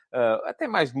vulgarizado, até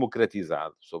mais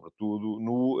democratizado, sobretudo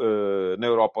na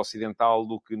Europa Ocidental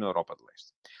do que na Europa de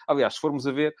Leste. Aliás, se formos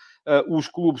a ver, os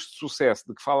clubes de sucesso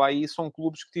de que fala aí são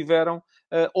clubes que tiveram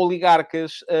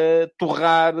oligarcas a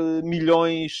torrar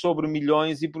milhões sobre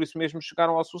milhões e por isso mesmo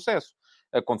chegaram ao sucesso.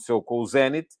 Aconteceu com o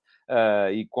Zenit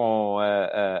e com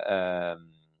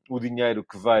o dinheiro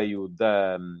que veio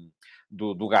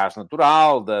do gás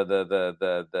natural, da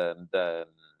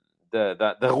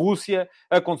Rússia,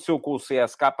 aconteceu com o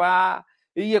CSKA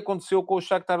e aconteceu com o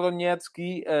Shakhtar Donetsk,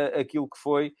 aquilo que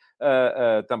foi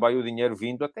também o dinheiro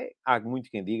vindo, até há muito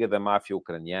quem diga, da máfia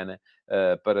ucraniana,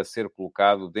 para ser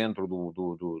colocado dentro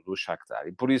do Shakhtar.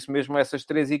 E por isso mesmo essas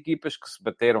três equipas que se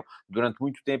bateram durante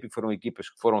muito tempo e foram equipas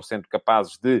que foram sendo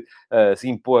capazes de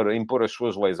impor as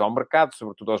suas leis ao mercado,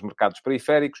 sobretudo aos mercados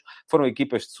periféricos, foram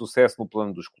equipas de sucesso no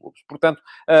plano dos clubes. Portanto,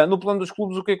 no plano dos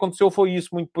clubes o que aconteceu foi isso,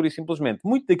 muito pura e simplesmente.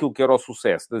 Muito daquilo que era o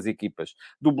sucesso das equipas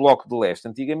do Bloco de Leste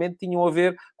antigamente tinham a ver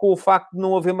com o facto de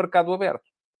não haver mercado aberto.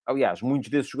 Aliás, muitos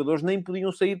desses jogadores nem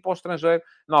podiam sair para o estrangeiro,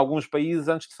 em alguns países,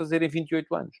 antes de fazerem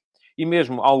 28 anos. E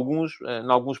mesmo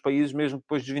em alguns países, mesmo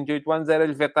depois dos 28 anos,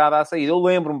 era-lhe vetada a saída. Eu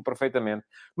lembro-me perfeitamente,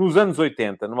 nos anos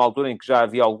 80, numa altura em que já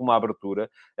havia alguma abertura,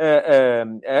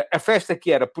 a festa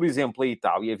que era, por exemplo, a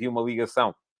Itália, havia uma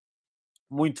ligação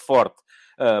muito forte,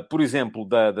 por exemplo,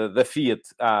 da Fiat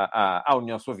à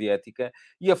União Soviética,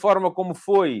 e a forma como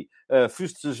foi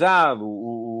festejado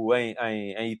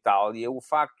em Itália o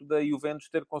facto da Juventus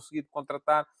ter conseguido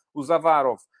contratar o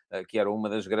Zavarov, que era um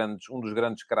dos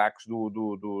grandes craques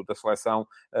da seleção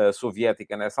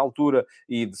soviética nessa altura,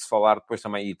 e de se falar depois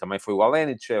também, e também foi o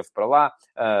Alenichev para lá,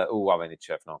 o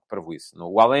Alenichev, não, para isso,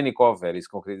 o Alenikov, era isso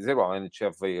que eu queria dizer, o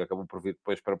Alenichev acabou por vir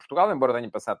depois para Portugal, embora tenha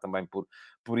passado também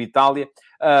por Itália,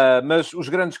 mas os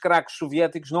grandes craques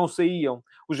soviéticos não saíam,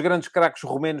 os grandes craques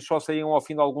romenos só saíam ao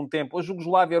fim de algum tempo, a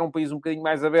Jugoslávia era um país um bocadinho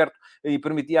mais aberto e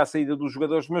permitia a saída dos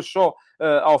jogadores, mas só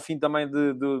ao fim também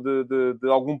de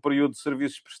algum período de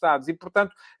serviços prestados, e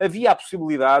portanto havia a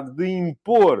possibilidade de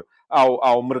impor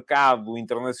ao mercado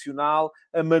internacional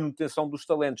a manutenção dos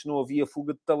talentos. Não havia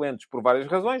fuga de talentos por várias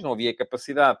razões, não havia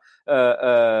capacidade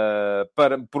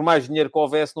por mais dinheiro que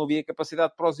houvesse, não havia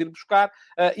capacidade para os ir buscar,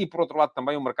 e por outro lado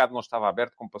também o mercado não estava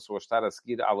aberto, como passou a estar a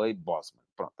seguir à lei de Bosman.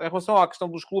 Pronto, em relação à questão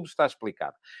dos clubes está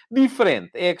explicado.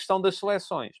 Diferente é a questão das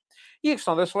seleções. E a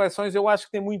questão das seleções eu acho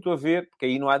que tem muito a ver, porque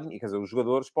aí não há dinheiro, quer dizer, os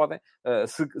jogadores podem,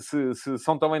 se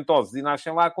são talentosos e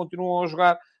nascem lá, continuam a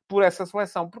jogar por essa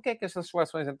seleção. Porquê é que estas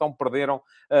seleções então perderam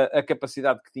a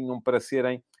capacidade que tinham para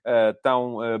serem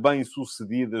tão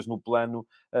bem-sucedidas no plano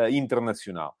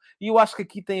internacional? E eu acho que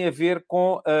aqui tem a ver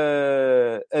com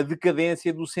a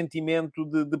decadência do sentimento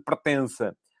de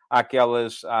pertença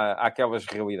àquelas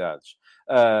realidades.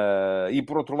 E,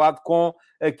 por outro lado, com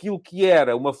aquilo que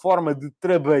era uma forma de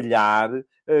trabalhar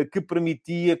que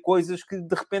permitia coisas que,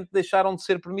 de repente, deixaram de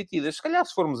ser permitidas. Se calhar,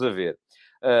 se formos a ver,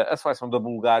 a seleção da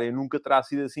Bulgária nunca terá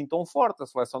sido assim tão forte, a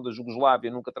seleção da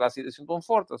Jugoslávia nunca terá sido assim tão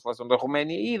forte, a seleção da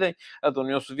Roménia, idem, a da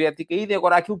União Soviética, idem.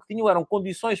 Agora, aquilo que tinham eram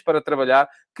condições para trabalhar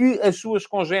que as suas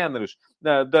congêneres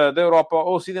da Europa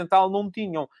Ocidental não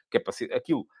tinham.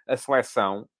 A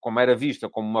seleção, como era vista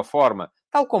como uma forma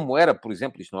Tal como era, por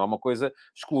exemplo, isto não é uma coisa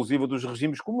exclusiva dos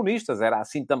regimes comunistas, era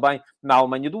assim também na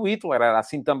Alemanha do Hitler, era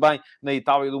assim também na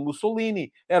Itália do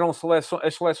Mussolini.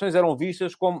 As seleções eram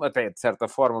vistas como, até de certa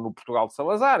forma, no Portugal de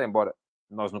Salazar, embora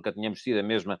nós nunca tínhamos tido a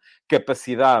mesma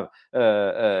capacidade,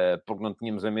 porque não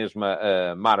tínhamos a mesma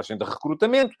margem de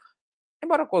recrutamento,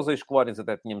 embora com as ex-colónias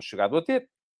até tínhamos chegado a ter.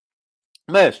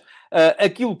 Mas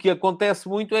aquilo que acontece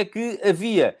muito é que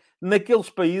havia naqueles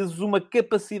países uma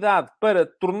capacidade para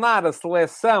tornar a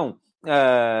seleção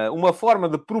uma forma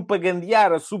de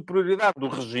propagandear a superioridade do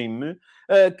regime,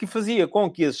 que fazia com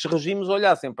que esses regimes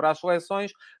olhassem para as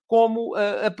seleções como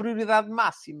a prioridade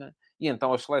máxima. E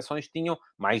então as seleções tinham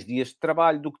mais dias de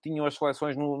trabalho do que tinham as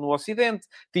seleções no Ocidente,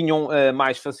 tinham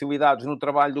mais facilidades no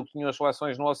trabalho do que tinham as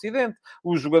seleções no Ocidente.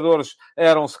 Os jogadores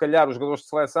eram, se calhar, os jogadores de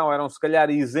seleção eram, se calhar,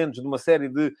 isentos de uma série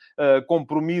de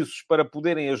compromissos para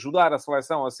poderem ajudar a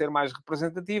seleção a ser mais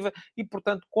representativa e,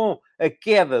 portanto, com a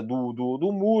queda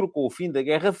do muro, com o fim da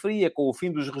Guerra Fria, com o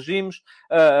fim dos regimes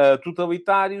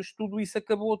totalitários, tudo isso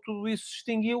acabou, tudo isso se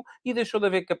extinguiu e deixou de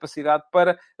haver capacidade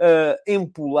para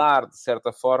empolar, de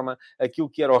certa forma, aquilo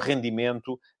que era o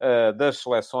rendimento das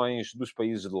seleções dos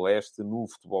países de leste no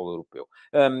futebol europeu.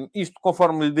 Isto,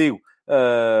 conforme lhe digo,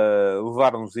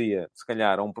 levar-nos-ia, se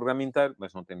calhar, a um programa inteiro,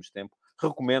 mas não temos tempo.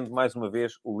 Recomendo, mais uma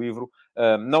vez, o livro.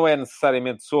 Não é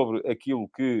necessariamente sobre aquilo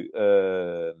que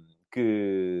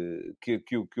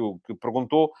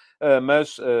perguntou,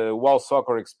 mas o How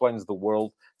Soccer Explains the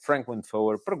World, Franklin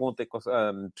Foer, perguntem,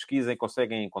 pesquisem,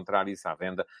 conseguem encontrar isso à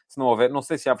venda. Se não houver, não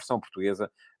sei se há a versão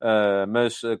portuguesa,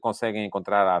 mas conseguem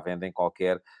encontrar à venda em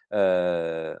qualquer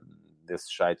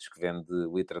desses sites que vende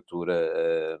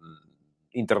literatura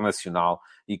internacional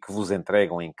e que vos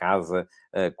entregam em casa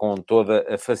com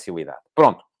toda a facilidade.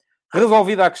 Pronto.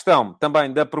 Resolvida a questão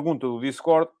também da pergunta do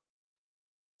Discord,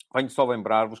 venho só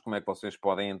lembrar-vos como é que vocês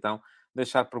podem, então,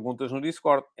 deixar perguntas no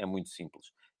Discord. É muito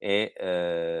simples. É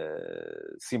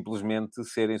simplesmente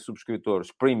serem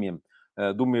subscritores premium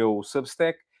do meu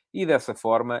Substack e, dessa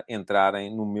forma,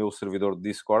 entrarem no meu servidor de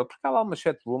Discord, porque há lá uma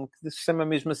chatroom que se chama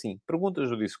mesmo assim, Perguntas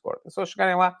do Discord. É só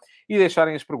chegarem lá e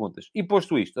deixarem as perguntas. E,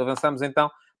 posto isto, avançamos, então,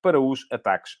 para os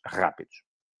ataques rápidos.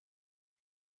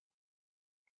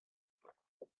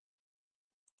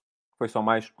 Foi só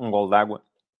mais um golo d'água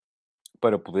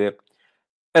para poder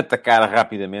atacar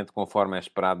rapidamente, conforme é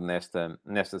esperado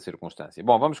nesta circunstância.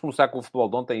 Bom, vamos começar com o futebol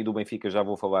de ontem e do Benfica já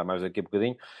vou falar mais daqui a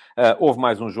bocadinho. Houve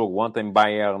mais um jogo ontem,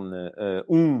 Bayern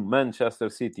 1,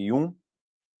 Manchester City 1.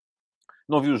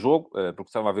 Não vi o jogo, porque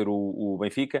estava a ver o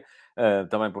Benfica.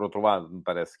 Também, por outro lado, me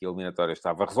parece que a eliminatória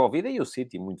estava resolvida e o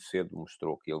City, muito cedo,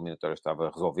 mostrou que a eliminatória estava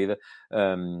resolvida.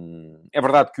 É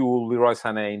verdade que o Leroy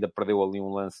Sané ainda perdeu ali um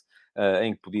lance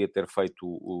em que podia ter feito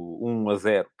o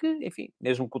 1-0, que, enfim,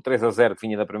 mesmo com o 3-0 que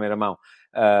vinha da primeira mão,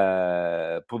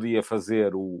 podia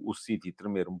fazer o City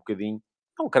tremer um bocadinho.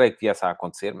 Não creio que viesse a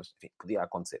acontecer, mas, enfim, podia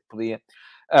acontecer, podia.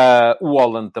 O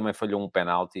Haaland também falhou um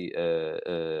penalti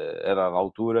a dada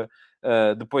altura.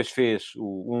 Depois fez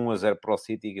o 1-0 para o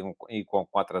City e com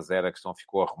 4-0 a questão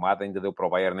ficou arrumada. Ainda deu para o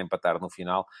Bayern empatar no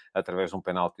final, através de um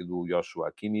penalti do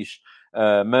Joshua Kimmich.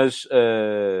 Mas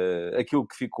aquilo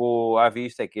que ficou à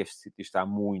vista é que este City está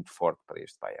muito forte para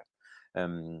este Bayern.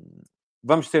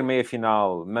 Vamos ter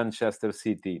meia-final Manchester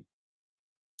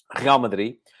City-Real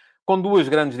Madrid, com duas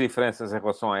grandes diferenças em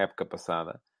relação à época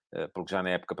passada, porque já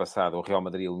na época passada o Real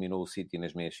Madrid eliminou o City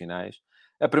nas meias-finais.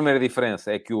 A primeira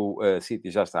diferença é que o City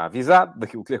já está avisado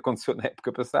daquilo que lhe aconteceu na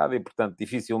época passada e, portanto,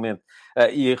 dificilmente...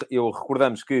 e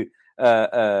recordamos que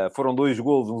foram 2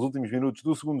 golos nos últimos minutos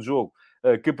do segundo jogo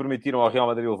que permitiram ao Real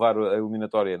Madrid levar a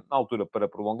eliminatória na altura para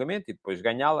prolongamento e depois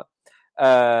ganhá-la.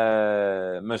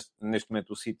 Mas neste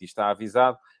momento o City está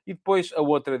avisado. E depois a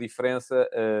outra diferença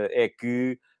é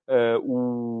que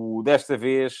desta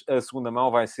vez a segunda mão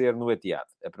vai ser no Etihad.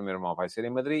 A primeira mão vai ser em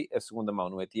Madrid, a segunda mão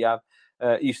no Etihad.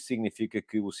 Isto significa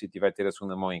que o City vai ter a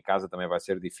segunda mão em casa. Também vai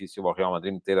ser difícil ao Real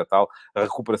Madrid meter a tal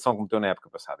recuperação como teve na época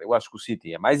passada. Eu acho que o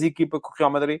City é mais equipa que o Real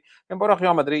Madrid, embora o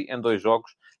Real Madrid, em 2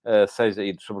 jogos, seja,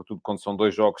 e sobretudo quando são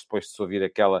 2 jogos depois de se ouvir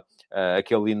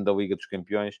aquele hino da Liga dos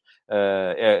Campeões,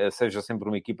 seja sempre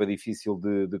uma equipa difícil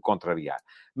de contrariar.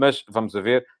 Mas vamos a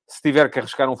ver. Se tiver que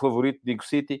arriscar um favorito, digo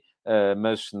City,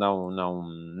 mas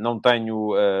não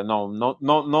tenho,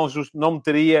 não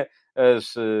meteria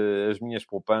as minhas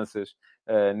poupanças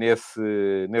nesse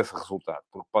resultado,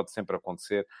 porque pode sempre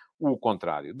acontecer o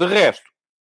contrário. De resto,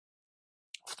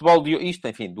 futebol de isto,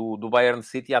 enfim, do Bayern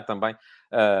City, há também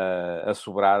a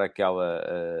sobrar aquela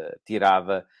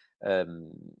tirada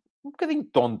um bocadinho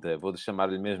tonta, vou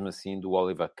chamar-lhe mesmo assim, do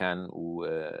Oliver Kahn, o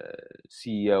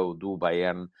CEO do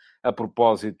Bayern, a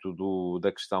propósito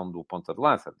da questão do ponta de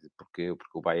lança. Porquê?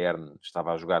 Porque o Bayern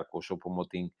estava a jogar com o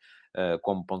Choupo-Moting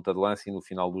como ponta de lança e no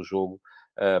final do jogo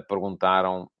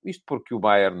perguntaram, isto porque o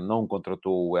Bayern não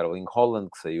contratou o Erling Haaland,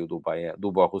 que saiu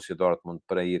do Borussia Dortmund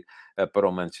para ir para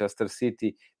o Manchester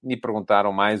City, e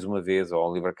perguntaram mais uma vez ao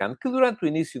Oliver Kahn, que durante o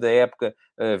início da época,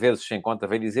 vezes sem conta,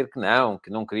 veio dizer que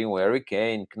não queriam o Harry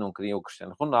Kane, que não queriam o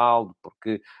Cristiano Ronaldo,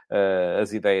 porque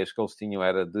as ideias que eles tinham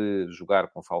era de jogar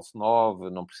com falso 9,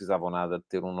 não precisavam nada de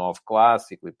ter um 9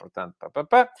 clássico e, portanto,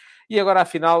 E agora,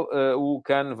 afinal, o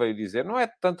Kahn veio dizer, não é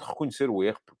tanto reconhecer o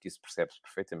erro, porque isso percebe-se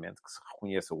perfeitamente, que se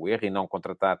reconheça o erro e não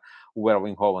contratar o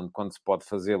Erling Haaland quando se pode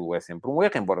fazê-lo é sempre um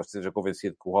erro, embora esteja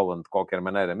convencido que o Haaland, de qualquer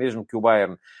maneira, mesmo que o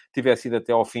Bayern tivesse ido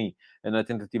até ao fim na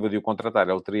tentativa de o contratar,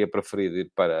 ele teria preferido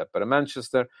ir para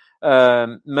Manchester,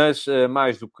 mas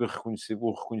mais do que o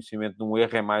reconhecimento de um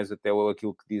erro, é mais até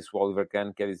aquilo que disse o Oliver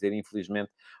Kahn, quer dizer,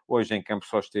 infelizmente, hoje em campo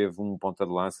só esteve um ponta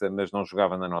de lança, mas não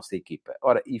jogava na nossa equipa.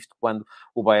 Ora, isto quando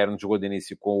o Bayern jogou de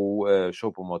início com o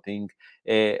Choupo-Moting,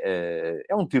 é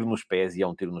um tiro nos pés, e é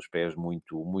um tiro nos pés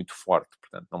muito, muito forte.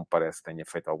 Portanto, não me parece que tenha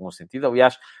feito algum sentido.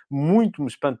 Aliás, muito me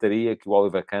espantaria que o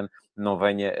Oliver Kahn não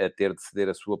venha a ter de ceder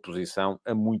a sua posição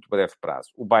a muito breve prazo.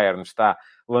 O Bayern está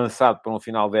lançado para um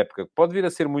final de época que pode vir a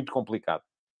ser muito complicado.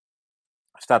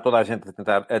 Está toda a gente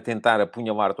a tentar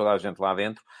apunhalar toda a gente lá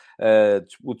dentro.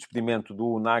 O despedimento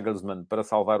do Nagelsmann para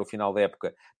salvar o final da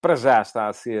época, para já está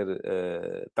a ser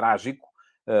trágico.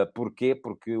 Porquê?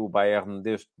 Porque o Bayern,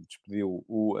 desde que despediu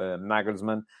o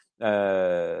Nagelsmann,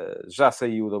 já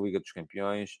saiu da Liga dos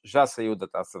Campeões, já saiu da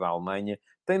Taça da Alemanha,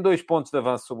 tem 2 pontos de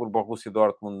avanço sobre o Borussia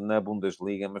Dortmund na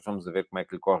Bundesliga, mas vamos ver como é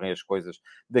que lhe correm as coisas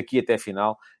daqui até a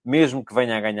final. Mesmo que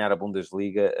venha a ganhar a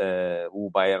Bundesliga, o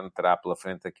Bayern terá pela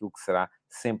frente aquilo que será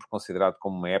sempre considerado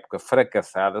como uma época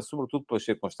fracassada, sobretudo pelas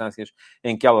circunstâncias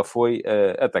em que ela foi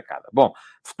atacada. Bom,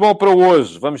 futebol para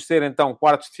hoje. Vamos ter então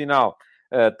quartos de final,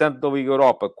 tanto da Liga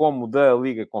Europa como da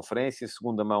Liga Conferência,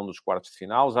 segunda mão nos quartos de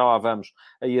final. Já lá vamos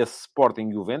a esse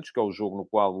Sporting Juventus, que é o jogo no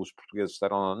qual os portugueses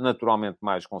estarão naturalmente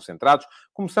mais concentrados.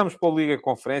 Começamos pela Liga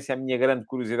Conferência. A minha grande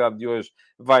curiosidade de hoje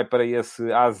vai para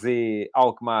esse AZ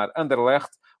Alkmaar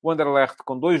Anderlecht. O Anderlecht,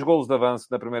 com 2 golos de avanço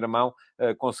na primeira mão,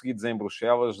 conseguidos em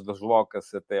Bruxelas,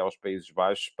 desloca-se até aos Países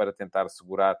Baixos para tentar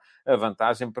segurar a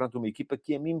vantagem perante uma equipa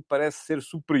que a mim me parece ser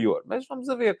superior. Mas vamos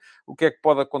a ver o que é que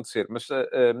pode acontecer. Mas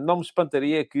não me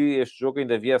espantaria que este jogo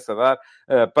ainda viesse a dar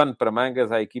pano para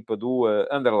mangas à equipa do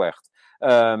Anderlecht.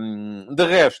 De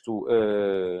resto,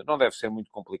 não deve ser muito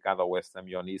complicado ao West Ham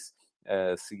e ao Nice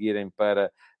seguirem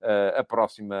para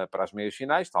para as meias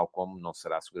finais, tal como não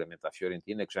será seguramente a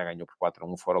Fiorentina, que já ganhou por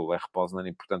 4-1 fora o Lech Poznan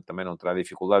e, portanto, também não terá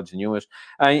dificuldades nenhumas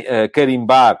em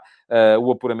carimbar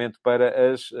o apuramento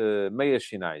para as meias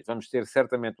finais. Vamos ter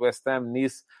certamente o West Ham,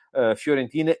 Nice,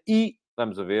 Fiorentina e,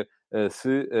 vamos a ver,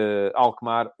 se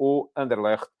Alkmaar ou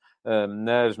Anderlecht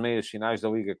nas meias finais da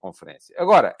Liga Conferência.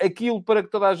 Agora, aquilo para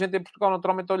que toda a gente em Portugal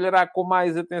naturalmente olhará com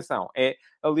mais atenção é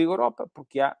a Liga Europa,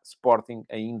 porque há Sporting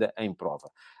ainda em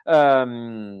prova.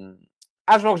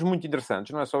 Há jogos muito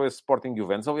interessantes, não é só esse Sporting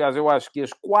Juventus. Aliás, eu acho que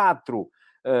as 4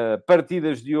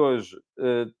 partidas de hoje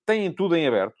têm tudo em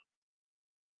aberto.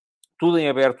 Tudo em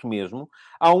aberto mesmo.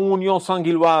 Há um União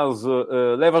Saint-Gilloise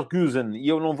Leverkusen, e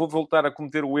eu não vou voltar a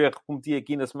cometer o erro que cometi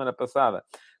aqui na semana passada,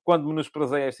 quando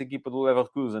menosprezei esta equipa do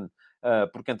Leverkusen,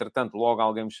 porque, entretanto, logo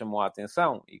alguém me chamou a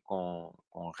atenção, e com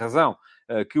razão,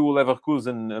 que o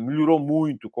Leverkusen melhorou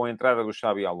muito com a entrada do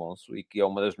Xabi Alonso, e que é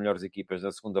uma das melhores equipas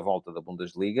da segunda volta da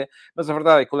Bundesliga, mas a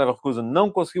verdade é que o Leverkusen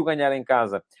não conseguiu ganhar em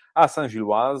casa à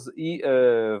Saint-Gilloise e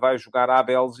vai jogar à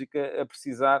Bélgica a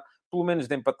precisar pelo menos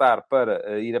de empatar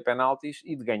para ir a penaltis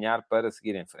e de ganhar para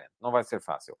seguir em frente. Não vai ser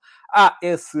fácil. Há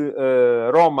esse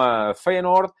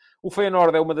Roma-Feyenoord. O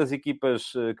Feyenoord é uma das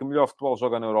equipas que melhor futebol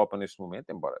joga na Europa neste momento,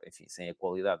 embora, enfim, sem a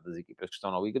qualidade das equipas que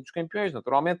estão na Liga dos Campeões,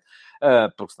 naturalmente,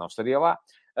 porque senão estaria lá.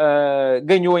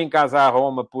 Ganhou em casa a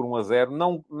Roma por 1-0.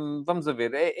 Não, vamos a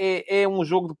ver, é um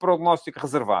jogo de prognóstico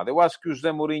reservado. Eu acho que o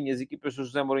José Mourinho, as equipas do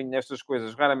José Mourinho nestas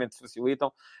coisas raramente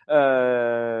facilitam.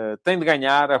 Tem de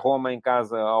ganhar a Roma em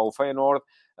casa ao Feyenoord.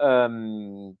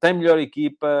 Tem melhor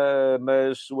equipa,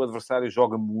 mas o adversário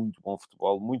joga muito bom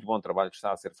futebol, muito bom trabalho que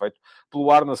está a ser feito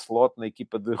pelo Arne Slot na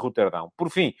equipa de Roterdão.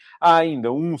 Por fim, há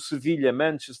ainda um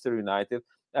Sevilha-Manchester United.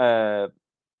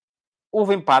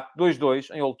 Houve empate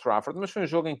 2-2 em Old Trafford, mas foi um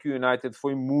jogo em que o United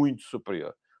foi muito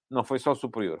superior. Não foi só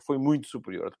superior, foi muito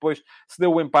superior. Depois se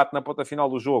deu o empate na ponta final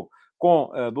do jogo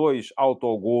com 2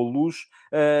 autogolos,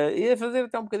 e a fazer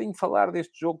até um bocadinho falar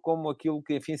deste jogo como aquilo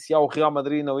que, enfim, se há o Real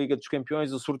Madrid na Liga dos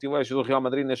Campeões, o sortilégio do Real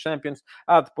Madrid na Champions,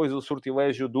 há depois o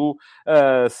sortilégio do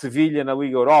Sevilha na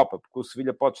Liga Europa, porque o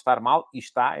Sevilha pode estar mal, e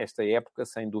está esta época,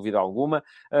 sem dúvida alguma,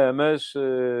 mas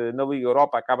na Liga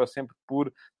Europa acaba sempre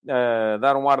por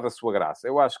dar um ar da sua graça.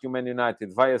 Eu acho que o Man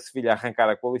United vai a Sevilha arrancar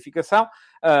a qualificação.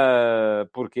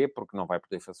 Porquê? Porque não vai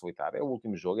poder facilitar. É o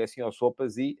último jogo, é assim aos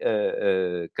sopas, e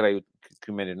creio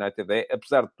que o Man United é,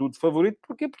 apesar de tudo, favorito.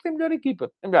 Porquê? Porque tem melhor equipa.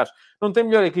 Aliás, não tem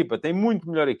melhor equipa, tem muito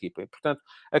melhor equipa. E, portanto,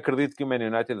 acredito que o Man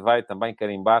United vai também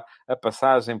carimbar a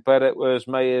passagem para as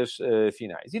meias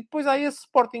finais. E depois há esse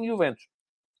Sporting Juventus.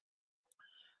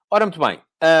 Ora, muito bem.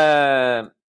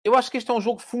 Eu acho que este é um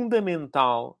jogo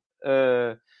fundamental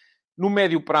no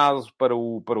médio prazo para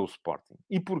o Sporting.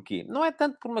 E porquê? Não é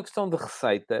tanto por uma questão de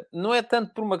receita, não é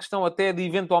tanto por uma questão até de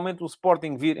eventualmente o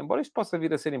Sporting vir, embora isto possa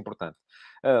vir a ser importante.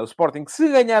 O Sporting, se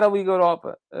ganhar a Liga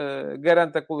Europa,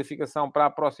 garante a qualificação para a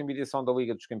próxima edição da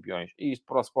Liga dos Campeões. E isto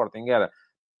para o Sporting era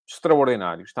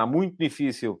extraordinário. Está muito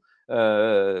difícil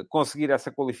conseguir essa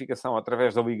qualificação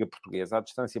através da Liga Portuguesa. A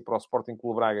distância para o Sporting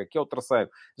Clube Braga, que é o terceiro,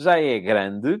 já é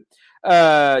grande.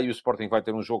 E o Sporting vai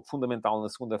ter um jogo fundamental na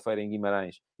segunda-feira em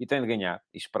Guimarães e tem de ganhar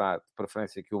e esperar, de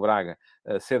preferência, que o Braga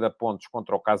ceda pontos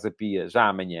contra o Casa Pia já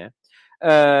amanhã.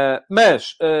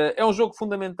 Mas é um jogo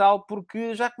fundamental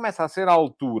porque já começa a ser a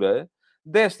altura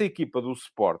desta equipa do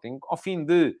Sporting, ao fim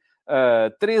de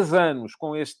 3 anos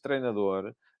com este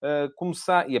treinador,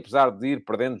 começar, e apesar de ir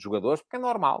perdendo jogadores, porque é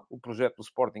normal, o projeto do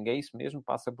Sporting é isso mesmo,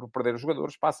 passa por perder os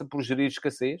jogadores, passa por gerir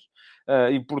escassez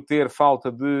e por ter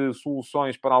falta de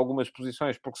soluções para algumas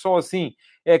posições, porque só assim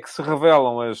é que se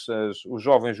revelam os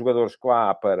jovens jogadores que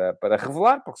lá há para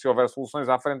revelar, porque se houver soluções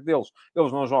à frente deles,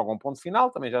 eles não jogam ponto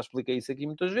final, também já expliquei isso aqui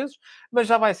muitas vezes, mas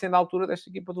já vai sendo a altura desta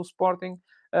equipa do Sporting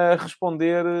a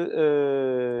responder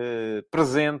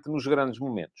presente nos grandes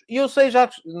momentos. E eu sei, já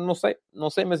não sei,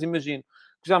 mas imagino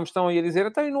que já me estão aí a dizer,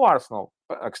 até aí no Arsenal.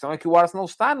 A questão é que o Arsenal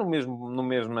está no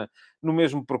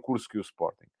mesmo percurso que o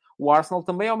Sporting. O Arsenal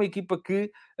também é uma equipa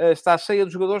que está cheia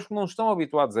de jogadores que não estão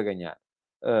habituados a ganhar.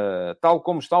 Tal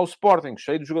como está o Sporting,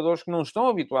 cheio de jogadores que não estão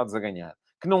habituados a ganhar,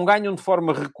 que não ganham de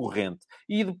forma recorrente.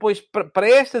 E depois, para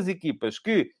estas equipas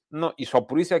que... Não, e só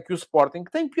por isso é que o Sporting,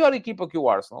 que tem pior equipa que o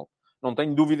Arsenal, não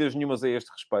tenho dúvidas nenhumas a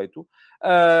este respeito,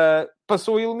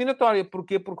 passou a eliminatória.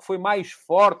 Porquê? Porque foi mais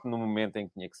forte no momento em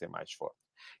que tinha que ser mais forte.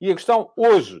 E a questão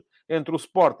hoje entre o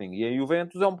Sporting e a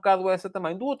Juventus é um bocado essa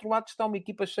também. Do outro lado está uma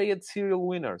equipa cheia de serial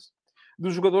winners.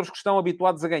 Dos jogadores que estão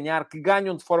habituados a ganhar, que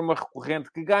ganham de forma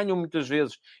recorrente, que ganham muitas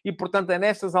vezes. E, portanto, é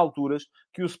nestas alturas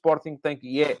que o Sporting tem que...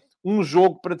 E é um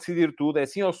jogo para decidir tudo, é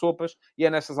assim aos sopas, e é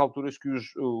nestas alturas que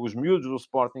os miúdos do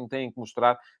Sporting têm que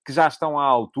mostrar que já estão à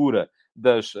altura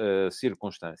das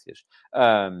circunstâncias.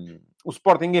 O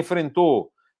Sporting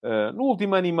enfrentou, no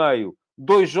último ano e meio,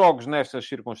 2 jogos nestas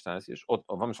circunstâncias, ou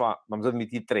vamos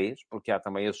admitir 3, porque há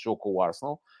também esse jogo com o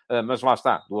Arsenal, mas lá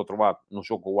está, do outro lado, no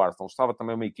jogo com o Arsenal, estava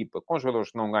também uma equipa com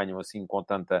jogadores que não ganham assim com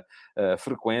tanta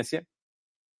frequência,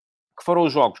 que foram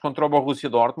os jogos contra o Borussia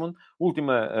Dortmund,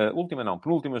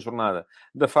 penúltima jornada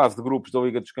da fase de grupos da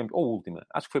Liga dos Campeões, ou última,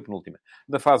 acho que foi penúltima,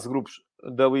 da fase de grupos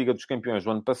da Liga dos Campeões do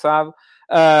ano passado,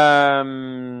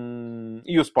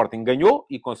 e o Sporting ganhou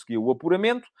e conseguiu o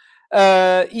apuramento.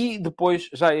 E depois,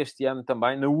 já este ano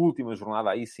também, na última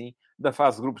jornada, aí sim, da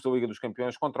fase de grupos da Liga dos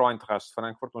Campeões contra o Eintracht de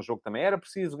Frankfurt, um jogo que também era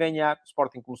preciso ganhar. O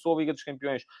Sporting começou a Liga dos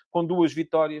Campeões com 2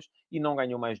 vitórias e não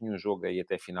ganhou mais nenhum jogo aí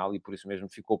até a final, e por isso mesmo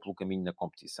ficou pelo caminho na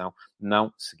competição,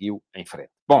 não seguiu em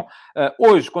frente. Bom,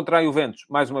 hoje contra a Juventus,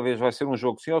 mais uma vez vai ser um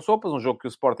jogo sim ou sopas, um jogo que o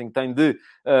Sporting tem de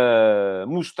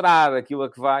mostrar aquilo a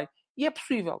que vai, e é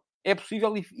possível. É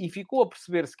possível e ficou a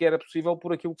perceber-se que era possível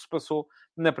por aquilo que se passou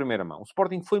na primeira mão. O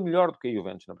Sporting foi melhor do que a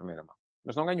Juventus na primeira mão,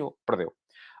 mas não ganhou, perdeu.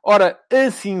 Ora,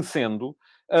 assim sendo,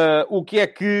 o que é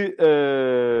que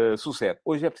sucede?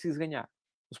 Hoje é preciso ganhar.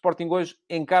 O Sporting hoje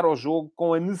encara o jogo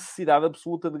com a necessidade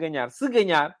absoluta de ganhar. Se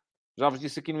ganhar, já vos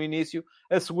disse aqui no início,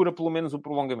 assegura pelo menos o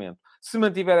prolongamento. Se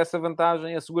mantiver essa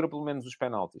vantagem, assegura pelo menos os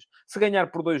penaltis. Se ganhar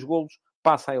por 2 golos,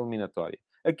 passa à eliminatória.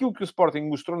 Aquilo que o Sporting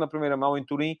mostrou na primeira mão em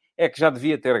Turim é que já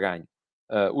devia ter ganho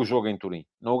o jogo em Turim.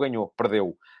 Não o ganhou,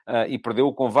 perdeu. E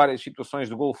perdeu com várias situações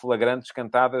de golo flagrantes,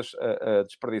 cantadas,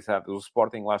 desperdiçadas. O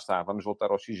Sporting, lá está, vamos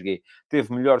voltar ao XG.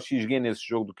 Teve melhor XG nesse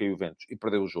jogo do que a Juventus e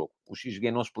perdeu o jogo. O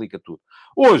XG não explica tudo.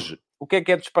 Hoje, o que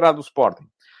é disparado do Sporting?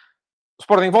 O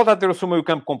Sporting volta a ter o seu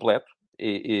meio-campo completo,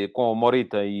 com o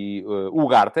Morita e o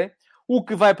Ugarte, o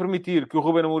que vai permitir que o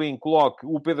Ruben Amorim coloque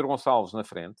o Pedro Gonçalves na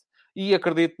frente. E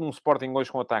acredito num Sporting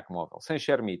hoje com ataque móvel, sem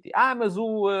Chermiti. Mas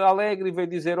o Allegri veio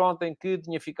dizer ontem que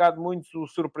tinha ficado muito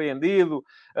surpreendido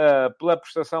pela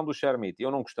prestação do Chermiti.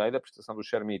 Eu não gostei da prestação do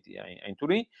Chermiti em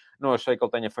Turim. Não achei que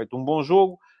ele tenha feito um bom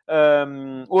jogo.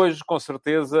 Hoje, com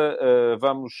certeza,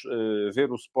 vamos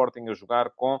ver o Sporting a jogar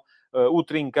com o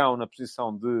Trincão na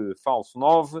posição de falso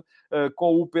 9,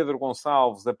 com o Pedro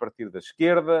Gonçalves a partir da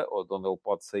esquerda, onde ele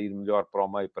pode sair melhor para o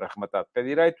meio para rematar de pé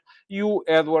direito, e o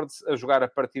Edwards a jogar a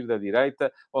partir da direita,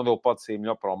 onde ele pode sair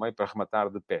melhor para o meio para rematar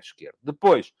de pé esquerdo.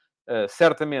 Depois,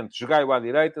 certamente Gaio à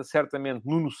direita, certamente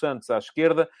Nuno Santos à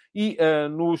esquerda e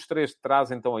nos três de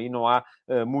trás, então aí não há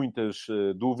muitas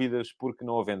dúvidas, porque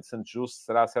não havendo Santos Justo,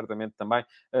 será certamente também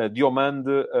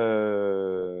Diomande,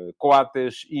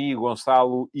 Coates e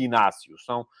Gonçalo Inácio.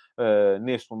 São,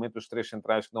 neste momento, os três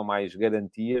centrais que dão mais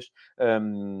garantias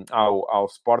ao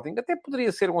Sporting. Até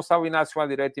poderia ser Gonçalo Inácio à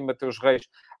direita e Mateus Reis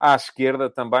à esquerda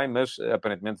também, mas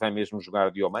aparentemente vai mesmo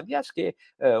jogar Diomande. E acho que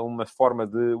é uma forma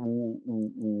de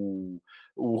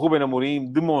o Ruben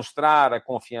Amorim demonstrar a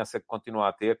confiança que continua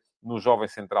a ter no jovem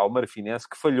central marfinense,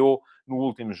 que falhou no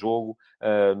último jogo,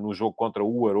 no jogo contra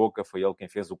o Aroca. Foi ele quem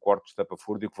fez o corte de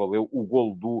estapafúrdio que valeu o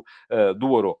golo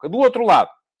do Aroca. Do outro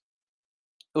lado,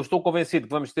 eu estou convencido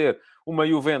que vamos ter uma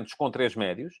Juventus com 3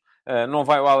 médios. Não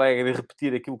vai o Allegri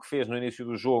repetir aquilo que fez no início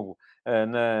do jogo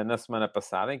na semana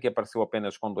passada, em que apareceu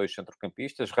apenas com 2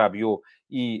 centrocampistas, Rabiot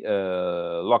e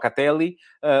Locatelli.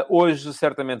 Hoje,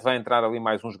 certamente, vai entrar ali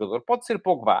mais um jogador. Pode ser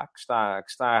Pogba, que está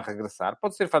a regressar.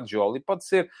 Pode ser Fagioli, pode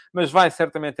ser... Mas vai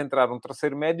certamente entrar um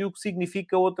terceiro médio, o que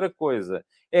significa outra coisa.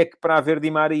 É que para haver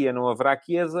Di Maria não haverá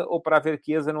Chiesa, ou para haver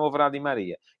Chiesa não haverá Di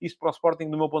Maria. Isto para o Sporting,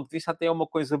 do meu ponto de vista, até é uma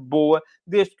coisa boa,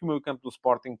 desde que o meio-campo do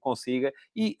Sporting consiga,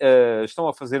 e estão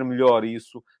a fazer melhor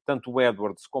isso, tanto o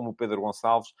Edwards como o Pedro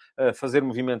Gonçalves, fazer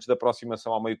movimentos de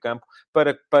aproximação ao meio-campo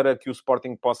para que o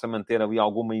Sporting possa manter ali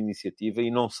alguma iniciativa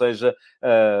e não seja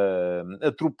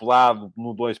atropelado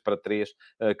no 2-3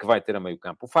 que vai ter a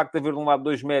meio-campo. O facto de haver de um lado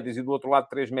 2 médios e do outro lado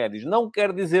 3 médios não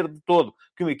quer dizer de todo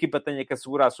que uma equipa tenha que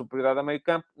assegurar a superioridade a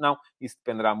meio-campo. Não, isso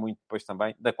dependerá muito depois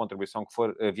também da contribuição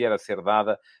que vier a ser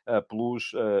dada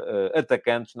pelos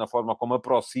atacantes na forma como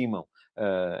aproximam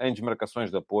em desmarcações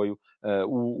de apoio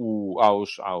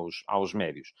aos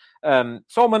médios.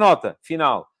 Só uma nota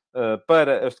final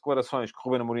para as declarações que o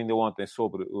Ruben Amorim deu ontem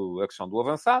sobre a questão do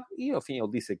avançado, e, ao fim, ele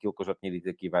disse aquilo que eu já tinha dito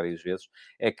aqui várias vezes,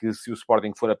 é que se o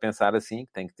Sporting for a pensar assim,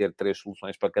 que tem que ter 3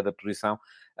 soluções para cada posição,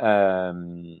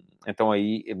 então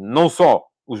aí, não só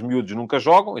os miúdos nunca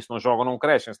jogam, e se não jogam não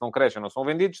crescem, se não crescem não são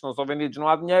vendidos, se não são vendidos não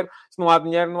há dinheiro, se não há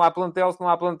dinheiro não há plantel, se não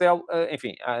há plantel,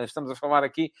 enfim, estamos a falar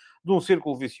aqui de um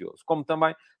círculo vicioso. Como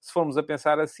também, se formos a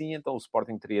pensar assim, então o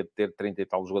Sporting teria de ter 30 e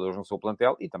tal jogadores no seu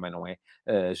plantel, e também não é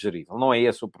gerível. Não é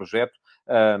esse o projeto.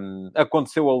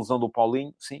 Aconteceu a lesão do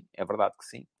Paulinho? Sim, é verdade que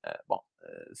sim.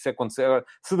 Se acontecer,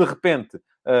 se de repente,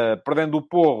 perdendo o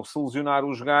Porro, se lesionar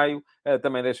o Gaio,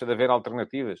 também deixa de haver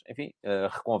alternativas. Enfim,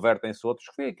 reconvertem-se outros.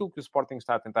 Foi aquilo que o Sporting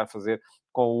está a tentar fazer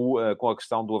com a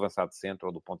questão do avançado de centro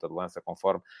ou do ponta de lança,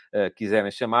 conforme quiserem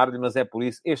chamar-lhe, mas é por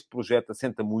isso este projeto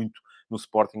assenta muito no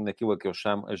Sporting, naquilo a que eu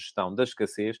chamo a gestão da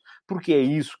escassez, porque é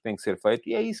isso que tem que ser feito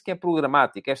e é isso que é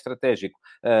programático, é estratégico.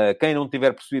 Quem não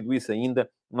tiver percebido isso ainda,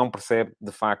 não percebe,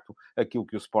 de facto, aquilo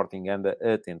que o Sporting anda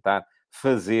a tentar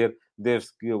fazer desde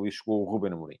que ali chegou o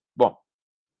Ruben Amorim. Bom,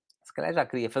 se calhar já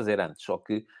queria fazer antes, só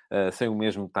que sem o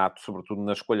mesmo tato, sobretudo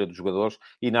na escolha dos jogadores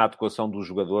e na adequação dos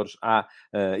jogadores à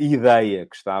ideia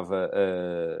que estava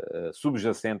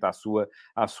subjacente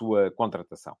à sua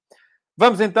contratação.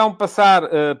 Vamos então passar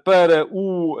para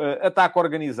o ataque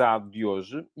organizado de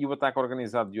hoje. E o ataque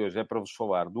organizado de hoje é para vos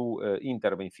falar do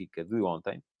Inter-Benfica de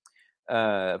ontem.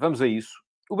 Vamos a isso.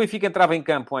 O Benfica entrava em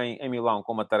campo em Milão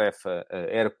com uma tarefa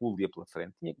hercúlea pela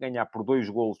frente. Tinha que ganhar por 2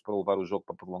 golos para levar o jogo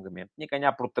para prolongamento. Tinha que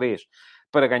ganhar por 3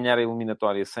 para ganhar a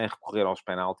eliminatória sem recorrer aos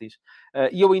penaltis.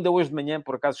 E eu ainda hoje de manhã,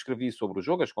 por acaso, escrevi sobre o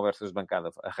jogo. As conversas de bancada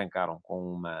arrancaram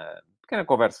com uma pequena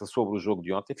conversa sobre o jogo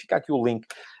de ontem. Fica aqui o link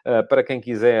para quem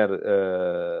quiser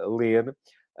ler.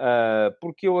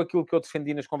 Porque aquilo que eu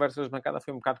defendi nas conversas de bancada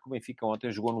foi um bocado que o Benfica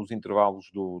ontem jogou nos intervalos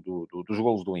dos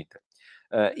golos do Inter.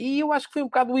 E eu acho que foi um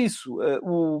bocado isso.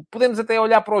 Podemos até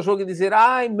olhar para o jogo e dizer,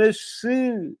 mas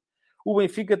se o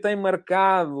Benfica tem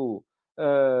marcado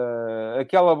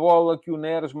aquela bola que o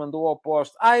Neres mandou ao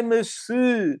poste, mas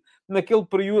se naquele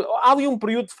período... Há ali um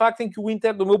período, de facto, em que o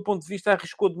Inter, do meu ponto de vista,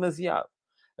 arriscou demasiado.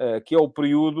 Que é o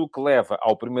período que leva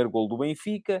ao primeiro golo do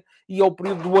Benfica e ao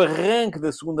período do arranque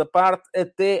da segunda parte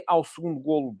até ao segundo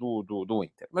golo do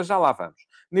Inter. Mas já lá vamos.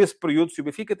 Nesse período, se o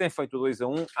Benfica tem feito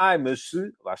 2-1, mas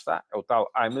se, lá está, é o tal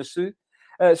mas se,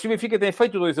 Se o Benfica tem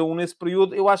feito 2-1 nesse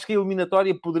período, eu acho que a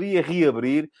eliminatória poderia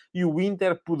reabrir e o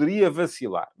Inter poderia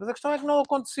vacilar. Mas a questão é que não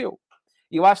aconteceu.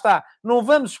 E lá está. Não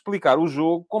vamos explicar o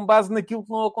jogo com base naquilo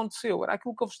que não aconteceu. Era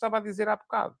aquilo que eu vos estava a dizer há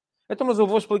bocado. Então, mas eu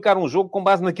vou explicar um jogo com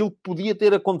base naquilo que podia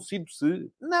ter acontecido se...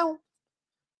 Não.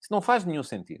 Isso não faz nenhum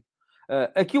sentido.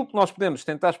 Aquilo que nós podemos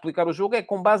tentar explicar o jogo é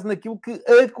com base naquilo que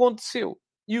aconteceu.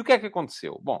 E o que é que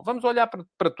aconteceu? Bom, vamos olhar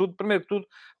para tudo, primeiro que tudo,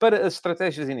 para as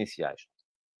estratégias iniciais.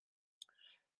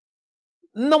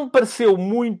 Não me pareceu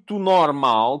muito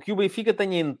normal que o Benfica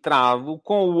tenha entrado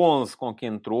com o 11 com que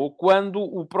entrou, quando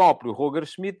o próprio Roger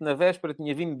Schmidt, na véspera,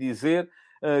 tinha vindo dizer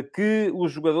que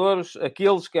os jogadores,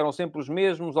 aqueles que eram sempre os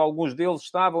mesmos, alguns deles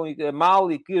estavam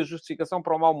mal e que a justificação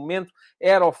para o mau momento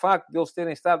era o facto de eles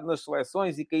terem estado nas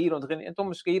seleções e caíram de rendimento. Então,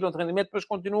 mas caíram de rendimento, mas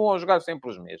continuam a jogar sempre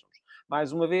os mesmos.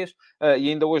 Mais uma vez, e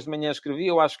ainda hoje de manhã escrevi,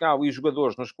 eu acho que há os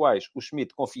jogadores nos quais o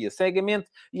Schmidt confia cegamente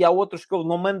e há outros que ele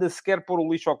não manda sequer pôr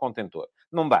o lixo ao contentor.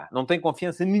 Não dá, não tem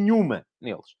confiança nenhuma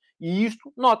neles. E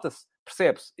isto nota-se,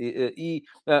 percebe-se.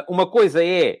 Uma coisa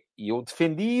é, e eu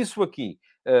defendi isso aqui,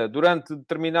 durante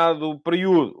determinado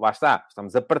período, lá está,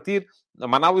 estamos a partir,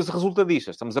 uma análise resultadista,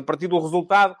 estamos a partir do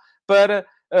resultado para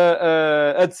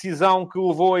a decisão que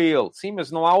levou a ele. Sim,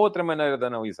 mas não há outra maneira de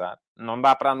analisar. Não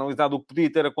dá para analisar do que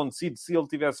podia ter acontecido se ele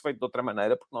tivesse feito de outra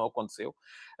maneira, porque não aconteceu.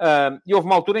 E houve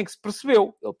uma altura em que se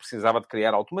percebeu. Ele precisava de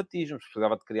criar automatismos,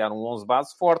 precisava de criar um 11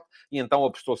 base forte, e então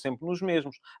apostou sempre nos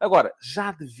mesmos. Agora,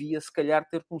 já devia, se calhar,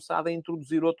 ter começado a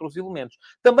introduzir outros elementos.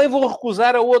 Também vou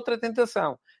recusar a outra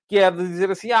tentação, que é de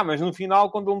dizer assim, mas no final,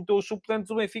 quando ele meteu os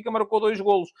suplentes, o Benfica marcou 2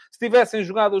 golos. Se tivessem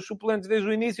jogado os suplentes desde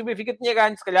o início, o Benfica tinha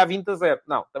ganho, se calhar 20-0.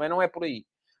 Não, também não é por aí.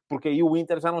 Porque aí o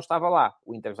Inter já não estava lá.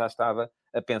 O Inter já estava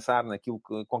a pensar naquilo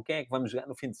com quem é que vamos jogar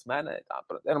no fim de semana.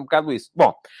 Era um bocado isso.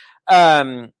 Bom,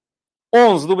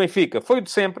 11 do Benfica foi o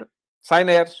de sempre. Sai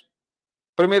Neres.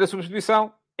 Primeira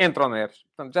substituição, entra o Neres.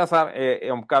 Portanto, já sabem,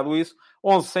 é um bocado isso.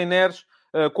 11 sem Neres,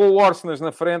 com o Orsenas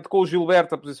na frente, com o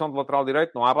Gilberto, a posição de lateral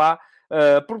direito, não há vá.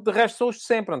 Porque de resto são os de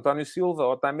sempre. António Silva,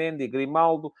 Otamendi,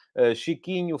 Grimaldo,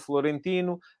 Chiquinho,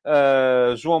 Florentino,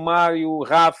 João Mário,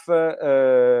 Rafa,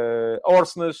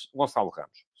 Orsenas, Gonçalo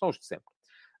Ramos. São os de sempre.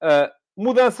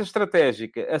 Mudança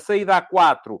estratégica. A saída a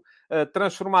 4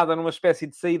 transformada numa espécie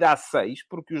de saída a 6,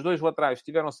 porque os dois laterais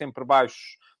estiveram sempre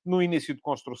baixos no início de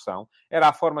construção. Era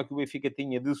a forma que o Benfica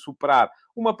tinha de superar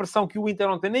uma pressão que o Inter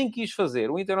ontem nem quis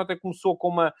fazer. O Inter ontem começou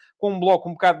com um bloco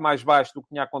um bocado mais baixo do que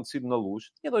tinha acontecido na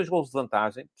Luz. Tinha 2 golos de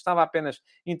vantagem. Estava apenas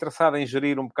interessado em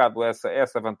gerir um bocado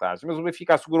essa vantagem. Mas o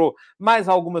Benfica assegurou mais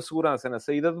alguma segurança na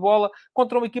saída de bola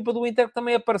contra uma equipa do Inter que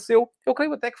também apareceu. Eu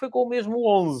creio até que foi com o mesmo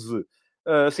 11.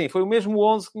 Sim, foi o mesmo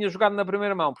 11 que tinha jogado na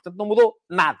primeira mão. Portanto, não mudou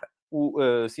nada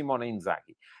o Simone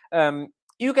Inzaghi.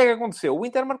 E o que é que aconteceu? O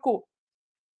Inter marcou.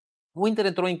 O Inter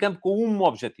entrou em campo com um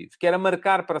objetivo, que era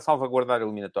marcar para salvaguardar a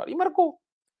eliminatória. E marcou.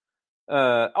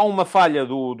 Há uma falha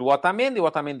do Otamendi. O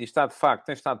Otamendi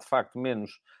tem estado, de facto,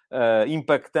 menos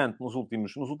impactante nos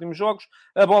últimos jogos.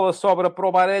 A bola sobra para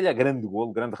o Barella. Grande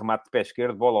golo, grande remate de pé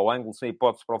esquerdo. Bola ao ângulo, sem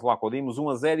hipótese para o Vlaco Dimos.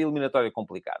 1-0 e eliminatória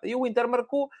complicada. E o Inter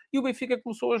marcou e o Benfica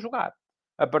começou a jogar.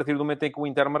 A partir do momento em que o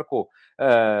Inter marcou.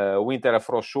 O Inter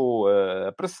afrouxou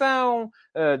a pressão,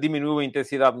 diminuiu a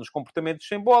intensidade nos comportamentos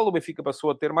sem bola, o Benfica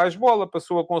passou a ter mais bola,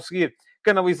 passou a conseguir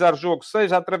canalizar jogo,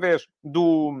 seja através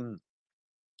do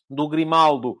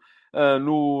Grimaldo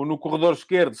no corredor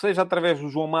esquerdo, seja através do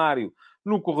João Mário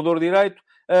no corredor direito.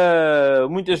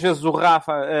 Muitas vezes o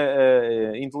Rafa,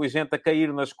 inteligente, a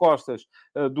cair nas costas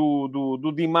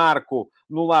do Di Marco,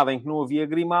 no lado em que não havia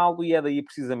Grimaldo, e é daí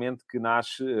precisamente que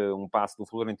nasce um passe do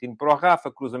Florentino para o Rafa,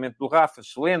 cruzamento do Rafa,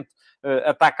 excelente,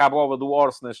 ataca a bola do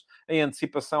Orsenas em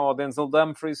antecipação ao Denzel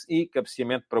Dumfries e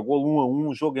cabeceamento para golo,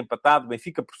 1-1, jogo empatado,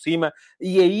 Benfica por cima,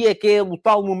 e aí é que é o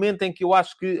tal momento em que eu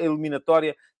acho que a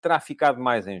eliminatória terá ficado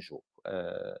mais em jogo.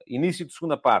 Início de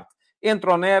segunda parte,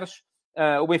 entra o Neres.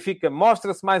 O Benfica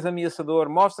mostra-se mais ameaçador,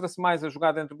 mostra-se mais a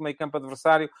jogar dentro do meio-campo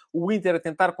adversário. O Inter a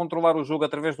tentar controlar o jogo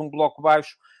através de um bloco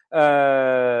baixo.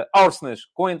 Orsenas,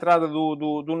 com a entrada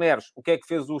do Neres. O que é que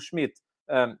fez o Schmidt?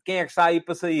 Quem é que está aí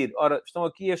para sair? Ora, estão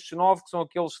aqui estes 9, que são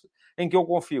aqueles em que eu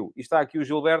confio. E está aqui o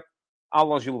Gilberto.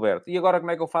 Alô, Gilberto. E agora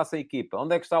como é que eu faço a equipa?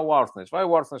 Onde é que está o Orsenas? Vai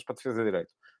o Orsenas para a defesa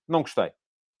direito. Não gostei.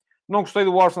 Não gostei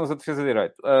do Orsenas a defesa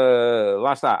direito.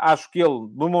 Lá está. Acho que ele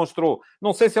demonstrou...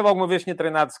 Não sei se ele alguma vez tinha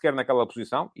treinado sequer naquela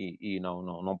posição. E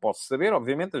não posso saber,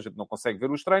 obviamente. A gente não consegue ver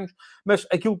os treinos. Mas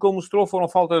aquilo que ele mostrou foi uma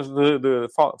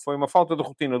falta de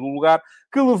rotina do lugar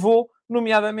que levou,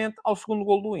 nomeadamente, ao segundo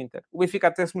golo do Inter. O Benfica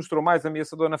até se mostrou mais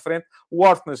ameaçador na frente. O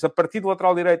Orsenas, a partir do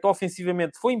lateral direito,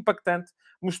 ofensivamente, foi impactante.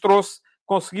 Mostrou-se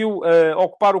conseguiu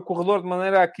ocupar o corredor de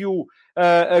maneira a que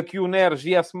o Neres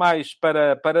viesse mais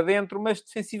para dentro, mas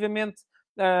defensivamente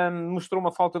mostrou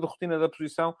uma falta de rotina da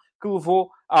posição que levou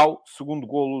ao segundo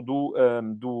golo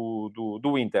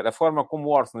do Inter. A forma como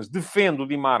o Orsnes defende o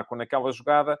Di Marco naquela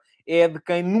jogada é de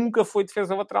quem nunca foi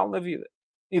defesa lateral na vida.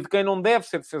 E de quem não deve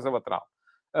ser defesa lateral.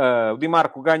 O Di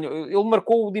Marco ganha... Ele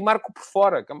marcou o Di Marco por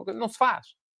fora, que é uma coisa que não se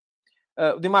faz.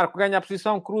 O Di Marco ganha a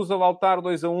posição, cruza o Lautaro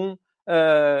 2-1,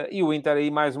 e o Inter aí,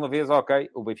 mais uma vez, ok,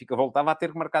 o Benfica voltava a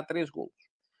ter que marcar 3 golos.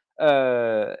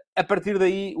 A partir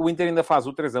daí, o Inter ainda faz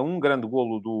o 3-1, grande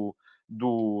golo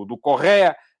do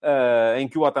Correa, em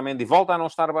que o Otamendi volta a não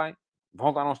estar bem.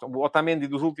 O Otamendi,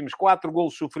 dos últimos 4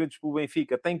 golos sofridos pelo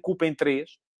Benfica, tem culpa em 3.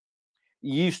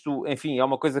 E isto, enfim, é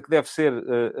uma coisa que deve ser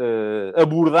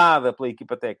abordada pela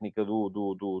equipa técnica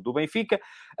do Benfica.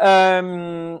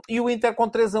 E o Inter, com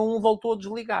 3-1, voltou a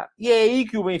desligar. E é aí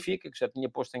que o Benfica, que já tinha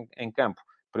posto em campo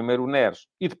primeiro o Neres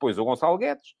e depois o Gonçalo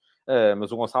Guedes,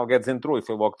 mas o Gonçalo Guedes entrou e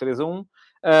foi logo 3-1.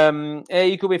 É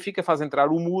aí que o Benfica faz entrar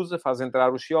o Musa, faz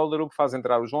entrar o Schelderup, faz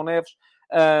entrar o João Neves,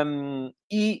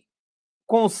 e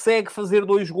consegue fazer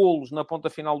 2 golos na ponta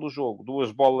final do jogo.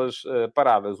 2 bolas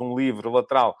paradas, um livre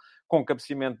lateral com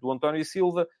cabeceamento do António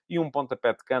Silva e um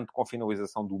pontapé de canto com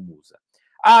finalização do Musa.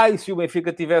 E se o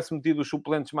Benfica tivesse metido os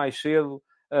suplentes mais cedo,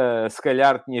 se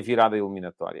calhar tinha virado a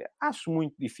eliminatória. Acho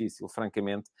muito difícil,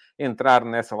 francamente, entrar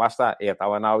nessa... Lá está, é a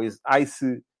tal análise.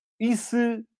 E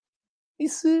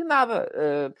se nada.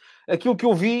 Aquilo que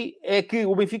eu vi é que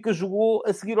o Benfica jogou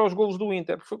a seguir aos golos do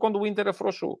Inter. Foi quando o Inter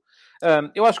afrouxou.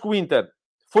 Eu acho que o Inter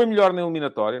foi melhor na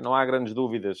eliminatória, não há grandes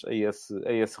dúvidas a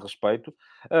esse respeito.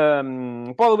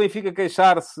 Pode o Benfica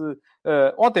queixar-se...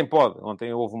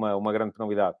 Ontem houve uma grande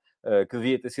penalidade que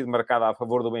devia ter sido marcada a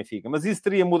favor do Benfica. Mas isso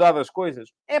teria mudado as coisas?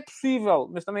 É possível,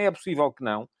 mas também é possível que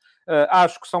não.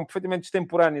 Acho que são perfeitamente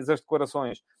extemporâneas as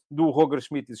declarações do Roger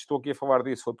Schmidt, e estou aqui a falar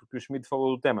disso, foi porque o Schmidt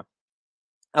falou do tema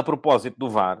a propósito do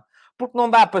VAR, porque não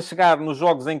dá para chegar nos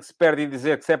jogos em que se perde e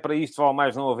dizer que se é para isto vale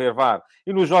mais não haver VAR,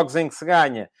 e nos jogos em que se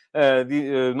ganha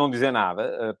não dizer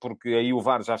nada, porque aí o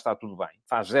VAR já está tudo bem.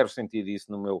 Faz zero sentido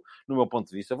isso no meu ponto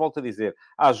de vista. Volto a dizer,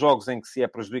 há jogos em que se é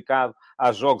prejudicado,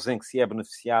 há jogos em que se é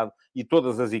beneficiado, e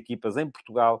todas as equipas em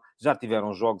Portugal já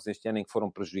tiveram jogos este ano em que foram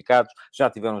prejudicados, já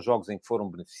tiveram jogos em que foram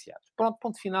beneficiados. Pronto,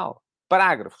 ponto final.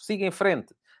 Parágrafo. Siga em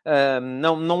frente.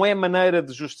 Não é maneira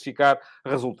de justificar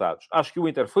resultados. Acho que o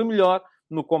Inter foi melhor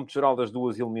no cômputo geral das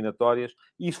 2 eliminatórias,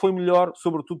 e isso foi melhor,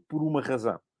 sobretudo, por uma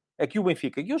razão. É que o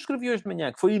Benfica, que eu escrevi hoje de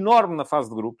manhã, que foi enorme na fase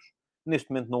de grupos,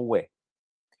 neste momento não o é.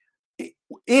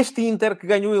 Este Inter que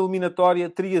ganhou a eliminatória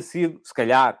teria sido, se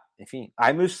calhar, enfim,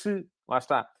 mas se, lá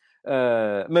está.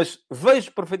 Mas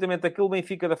vejo perfeitamente aquele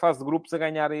Benfica da fase de grupos a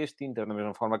ganhar a este Inter, da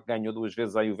mesma forma que ganhou 2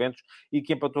 vezes a Juventus e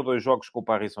que empatou 2 jogos com o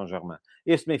Paris Saint-Germain.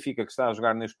 Este Benfica que está a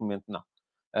jogar neste momento, não.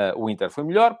 O Inter foi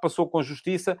melhor, passou com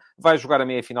justiça, vai jogar a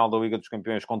meia-final da Liga dos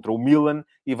Campeões contra o Milan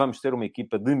e vamos ter uma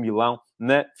equipa de Milão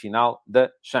na final da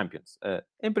Champions.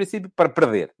 Em princípio, para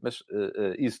perder, mas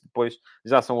isso depois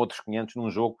já são outros 500 num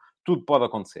jogo, tudo pode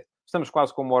acontecer. Estamos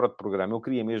quase com 1 hora de programa, eu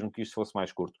queria mesmo que isto fosse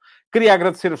mais curto. Queria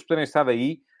agradecer-vos por terem estado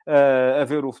aí a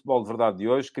ver o Futebol de Verdade de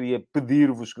hoje. Queria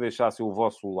pedir-vos que deixassem o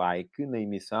vosso like na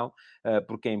emissão,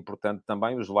 porque é importante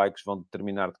também. Os likes vão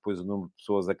determinar depois o número de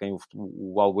pessoas a quem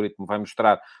o algoritmo vai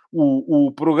mostrar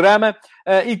o programa,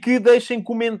 e que deixem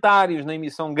comentários na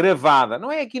emissão gravada.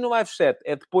 Não é aqui no live chat,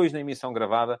 é depois na emissão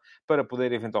gravada, para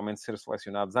poder eventualmente ser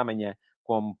selecionados amanhã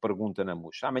como pergunta na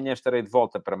mousse. Amanhã estarei de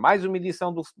volta para mais uma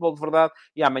edição do Futebol de Verdade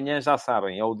e amanhã, já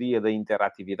sabem, é o dia da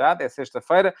interatividade, é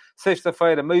sexta-feira.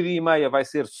 Sexta-feira, 12:30, vai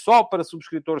ser só para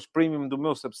subscritores premium do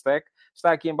meu Substack.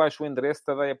 Está aqui em baixo o endereço,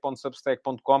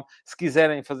 tadeia.substack.com. Se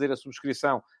quiserem fazer a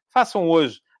subscrição, façam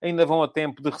hoje. Ainda vão a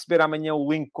tempo de receber amanhã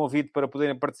o link de convite para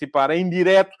poderem participar em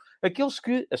direto. Aqueles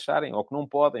que acharem, ou que não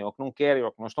podem, ou que não querem,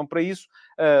 ou que não estão para isso,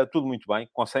 tudo muito bem.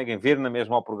 Conseguem ver na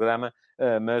mesma ao programa,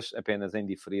 mas apenas em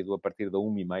diferido. A partir da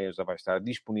 1:30 já vai estar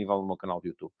disponível no meu canal de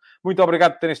YouTube. Muito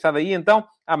obrigado por terem estado aí. Então,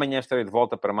 amanhã estarei de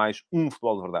volta para mais um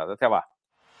Futebol de Verdade. Até lá.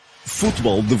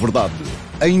 Futebol de Verdade.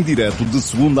 Em direto de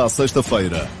segunda a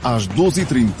sexta-feira, às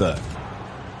 12h30.